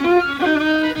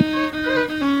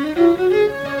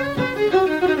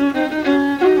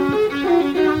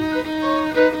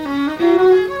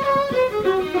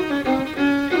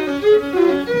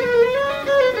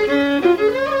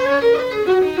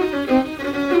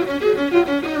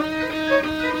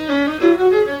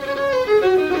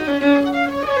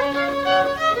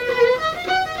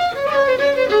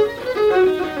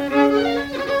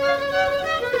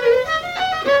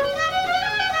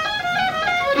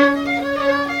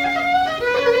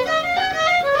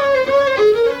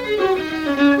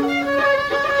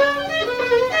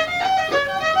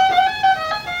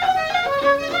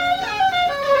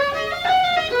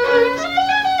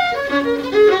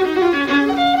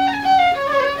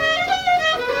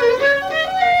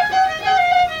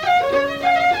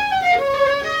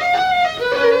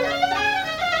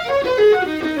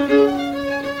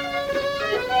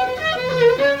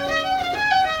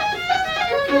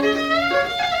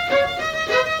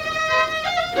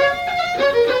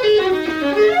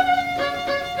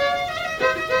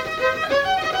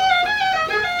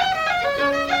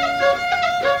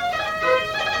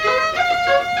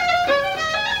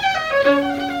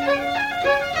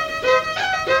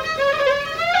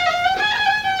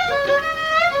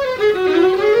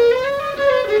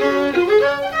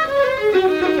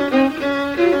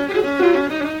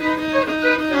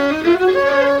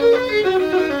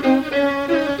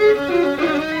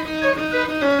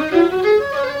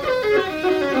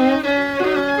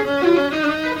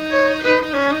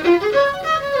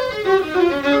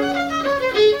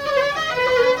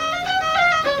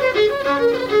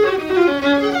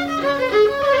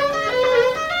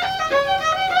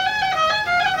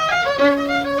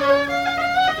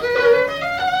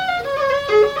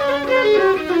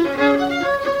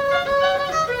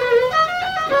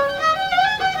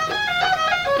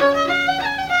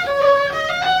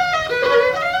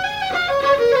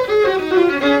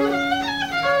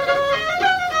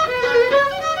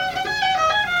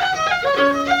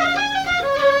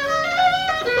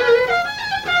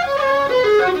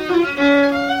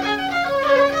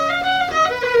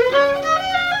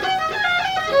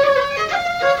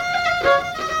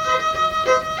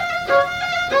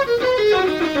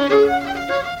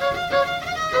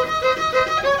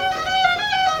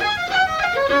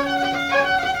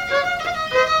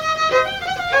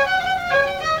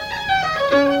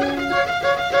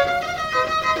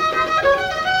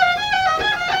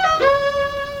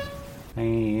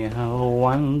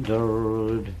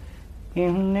 wandered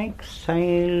in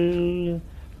exile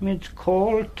midst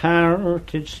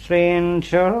cold-hearted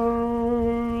strangers,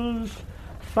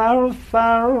 far,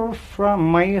 far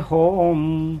from my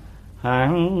home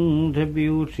and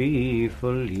beautifully.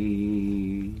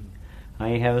 I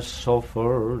have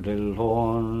suffered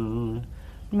alone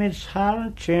midst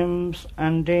hardships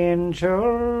and dangers.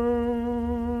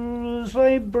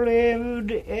 I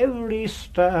braved every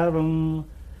storm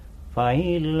by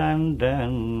land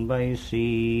and by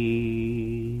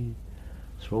sea,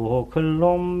 through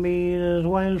Columbia's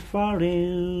wild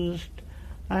forest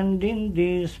and in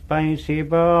these spicy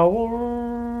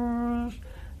bowers,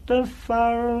 the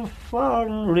far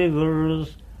foreign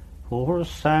rivers whose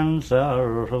sands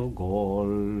are of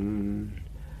gold.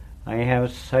 I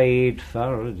have sighed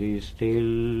for thee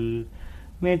still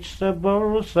midst the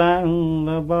birds and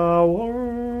the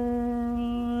bowers.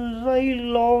 I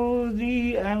love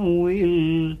thee and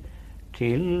will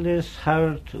till this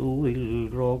heart will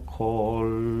grow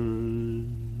cold.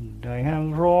 I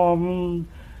have roamed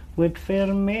with fair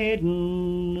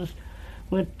maidens,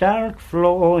 with dark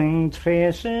flowing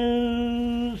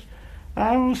tresses,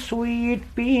 and sweet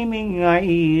beaming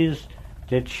eyes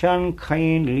that shone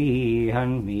kindly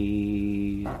on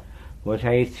me. But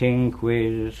I think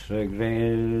with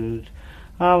regret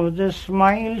of the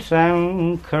smiles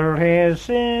and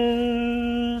caresses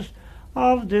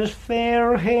of this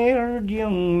fair-haired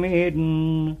young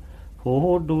maiden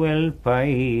who dwelt by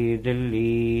the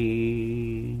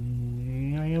lea.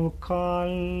 I have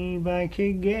called back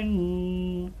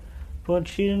again, but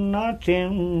she's not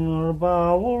in her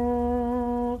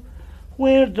bower,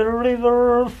 where the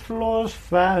river flows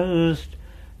fast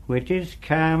with its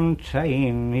calm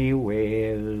tiny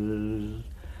waves.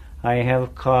 I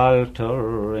have called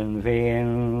her in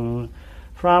vain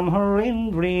from her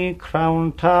ivory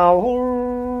crowned tower,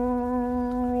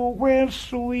 where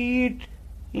sweet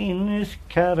Ines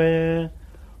Cara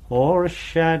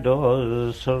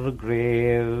o'ershadows her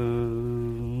grave.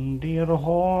 Dear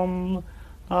home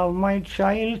of my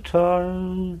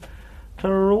childhood, the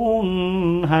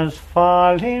ruin has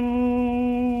fallen.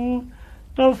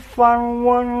 The fond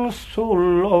ones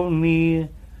who love me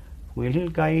will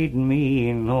guide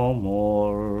me no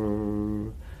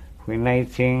more. When I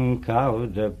think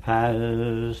of the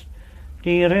past,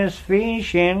 dearest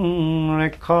vision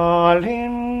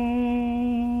recalling,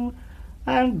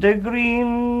 and the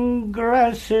green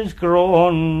grass is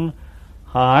grown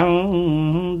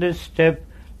on the step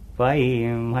by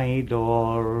my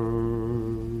door.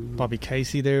 Bobby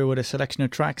Casey there with a selection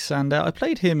of tracks, and I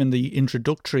played him in the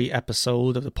introductory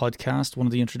episode of the podcast, one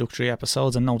of the introductory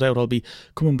episodes, and no doubt I'll be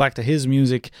coming back to his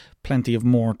music plenty of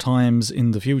more times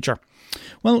in the future.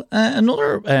 Well,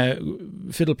 another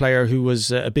fiddle player who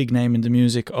was a big name in the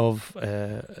music of,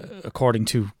 according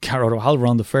to Carrot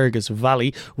O'Halloran, the Fergus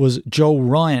Valley, was Joe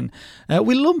Ryan.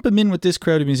 We'll lump him in with this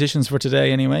crowd of musicians for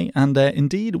today anyway, and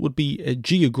indeed it would be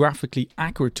geographically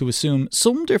accurate to assume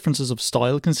some differences of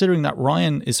style, considering that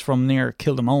Ryan is from near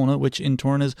Kildamona, which in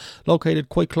turn is located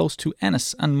quite close to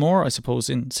Ennis, and more, I suppose,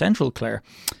 in central Clare.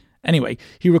 Anyway,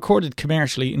 he recorded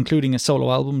commercially, including a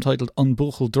solo album titled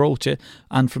Unbuchel Droche,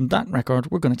 and from that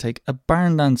record we're going to take a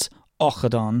barn dance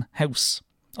Ochadon House.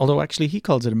 Although actually he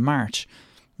calls it a march.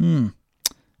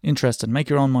 Interesting. Make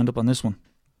your own mind up on this one.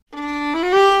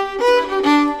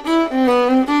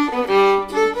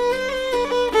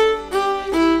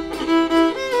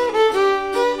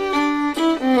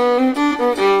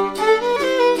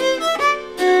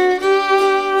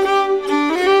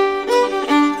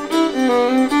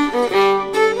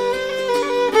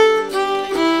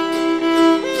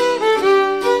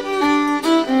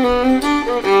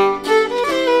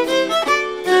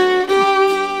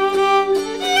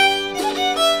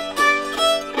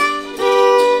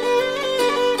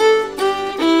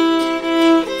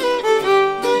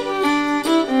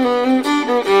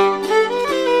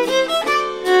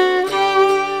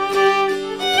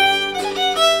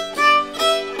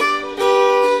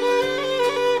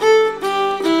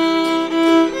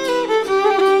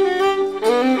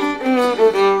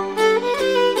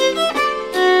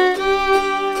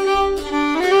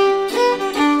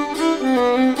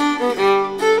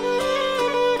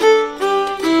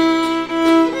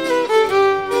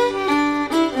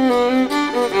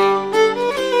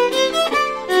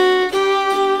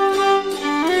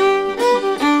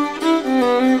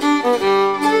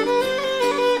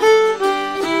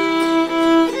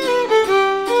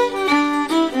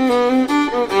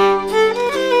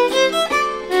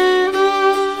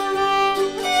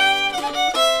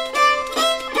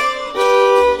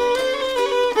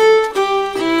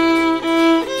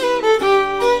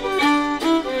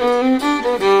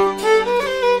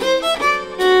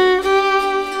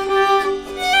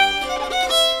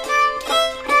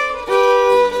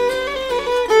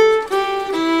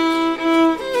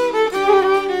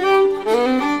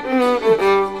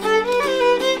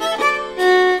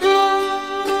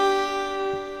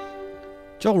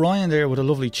 Joe Ryan there with a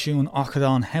lovely tune,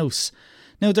 Ochadon House.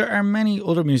 Now, there are many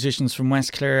other musicians from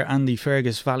West Clare and the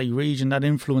Fergus Valley region that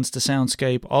influence the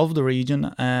soundscape of the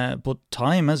region, but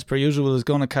time, as per usual, is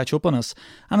going to catch up on us.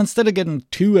 And instead of getting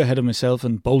too ahead of myself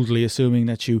and boldly assuming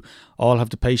that you all have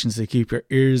the patience to keep your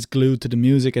ears glued to the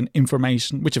music and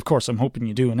information, which of course I'm hoping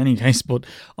you do in any case, but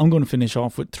I'm going to finish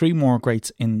off with three more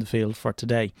greats in the field for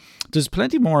today. There's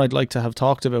plenty more I'd like to have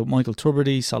talked about: Michael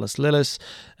Tubridy, Solis Lillis,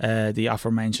 the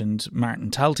aforementioned Martin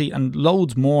Talty, and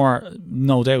loads more,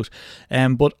 no doubt.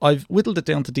 But I've whittled it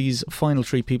down to these final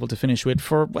three people to finish with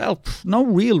for, well, no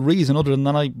real reason other than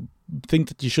that I think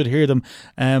that you should hear them,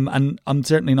 and I'm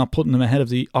certainly not putting them ahead of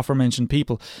the aforementioned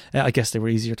people. I guess they were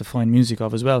easier to find music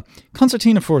of as well.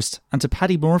 Concertina first, and to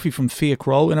Paddy Murphy from Fiach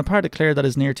Row, in a part of Clare that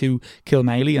is near to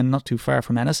Kilmaley and not too far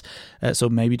from Ennis, so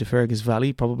maybe the Fergus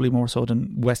Valley, probably more so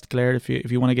than West Clare if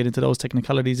you want to get into those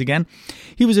technicalities again.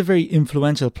 He was a very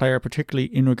influential player,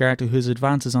 particularly in regard to his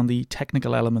advances on the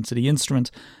technical elements of the instrument,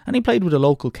 and he played with a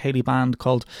local Cayley band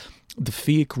called the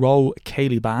Fiach Row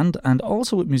Cayley Band, and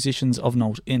also with musicians of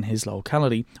note in his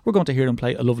locality. We're going to hear him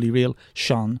play a lovely reel,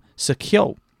 Sean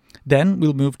Sakyo. Then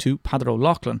we'll move to Padder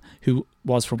O'Loughlin, who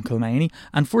was from Kilmaley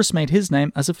and first made his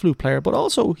name as a flute player, but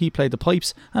also he played the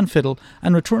pipes and fiddle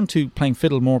and returned to playing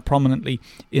fiddle more prominently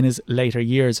in his later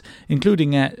years,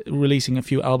 including releasing a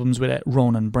few albums with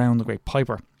Ronan Brown, the great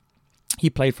piper. He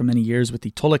played for many years with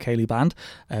the Tulla Cayley Band,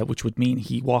 which would mean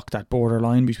he walked that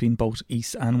borderline between both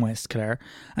East and West Clare,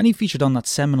 and he featured on that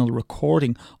seminal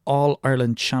recording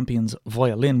All-Ireland Champions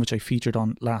Violin, which I featured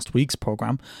on last week's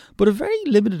programme. But a very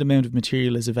limited amount of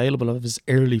material is available of his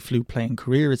early flute playing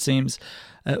career, it seems.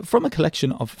 From a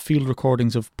collection of field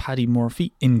recordings of Paddy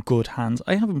Murphy in good hands,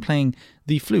 I have him playing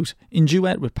the flute in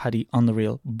duet with Paddy on the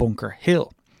reel Bunker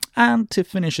Hill. And to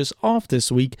finish us off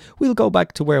this week, we'll go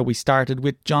back to where we started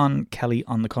with John Kelly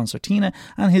on the concertina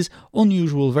and his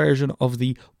unusual version of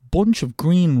the bunch of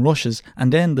green rushes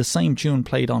and then the same tune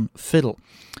played on fiddle.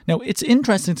 Now, it's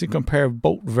interesting to compare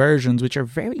both versions, which are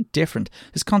very different.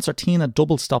 His concertina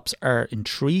double stops are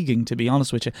intriguing, to be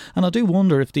honest with you, and I do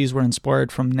wonder if these were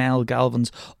inspired from Nell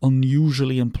Galvin's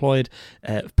unusually employed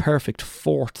perfect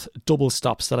fourth double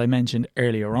stops that I mentioned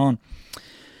earlier on.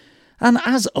 And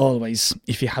as always,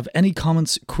 if you have any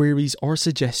comments, queries or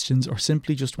suggestions, or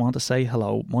simply just want to say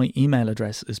hello, my email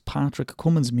address is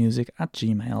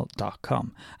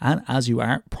patrickcumminsmusic@gmail.com. And as you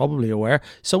are probably aware,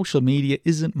 social media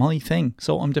isn't my thing,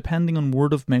 so I'm depending on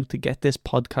word of mouth to get this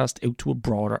podcast out to a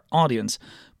broader audience.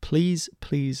 Please,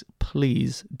 please,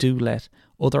 please do let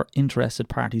other interested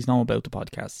parties know about the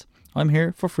podcast. I'm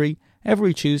here for free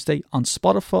every Tuesday on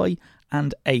Spotify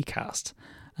and Acast.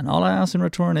 And all I ask in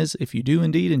return is, if you do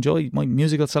indeed enjoy my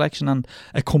musical selection and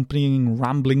accompanying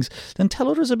ramblings, then tell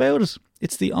others about it.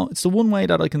 It's the one way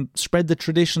that I can spread the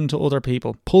tradition to other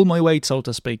people, pull my weight, so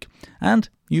to speak. And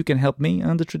you can help me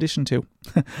and the tradition too.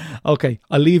 Okay,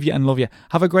 I'll leave you and love you.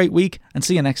 Have a great week and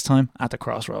see you next time at the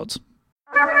Crossroads.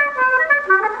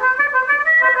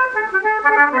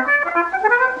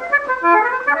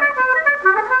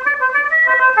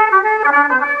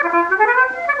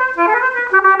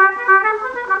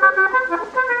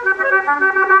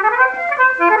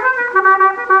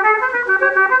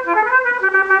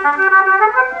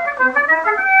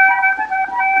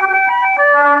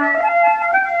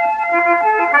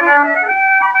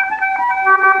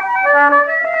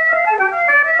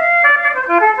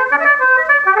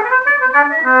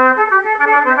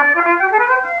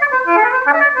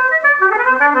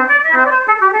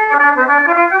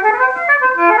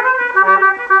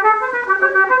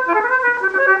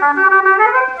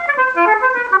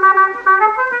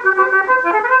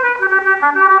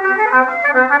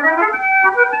 Thank you.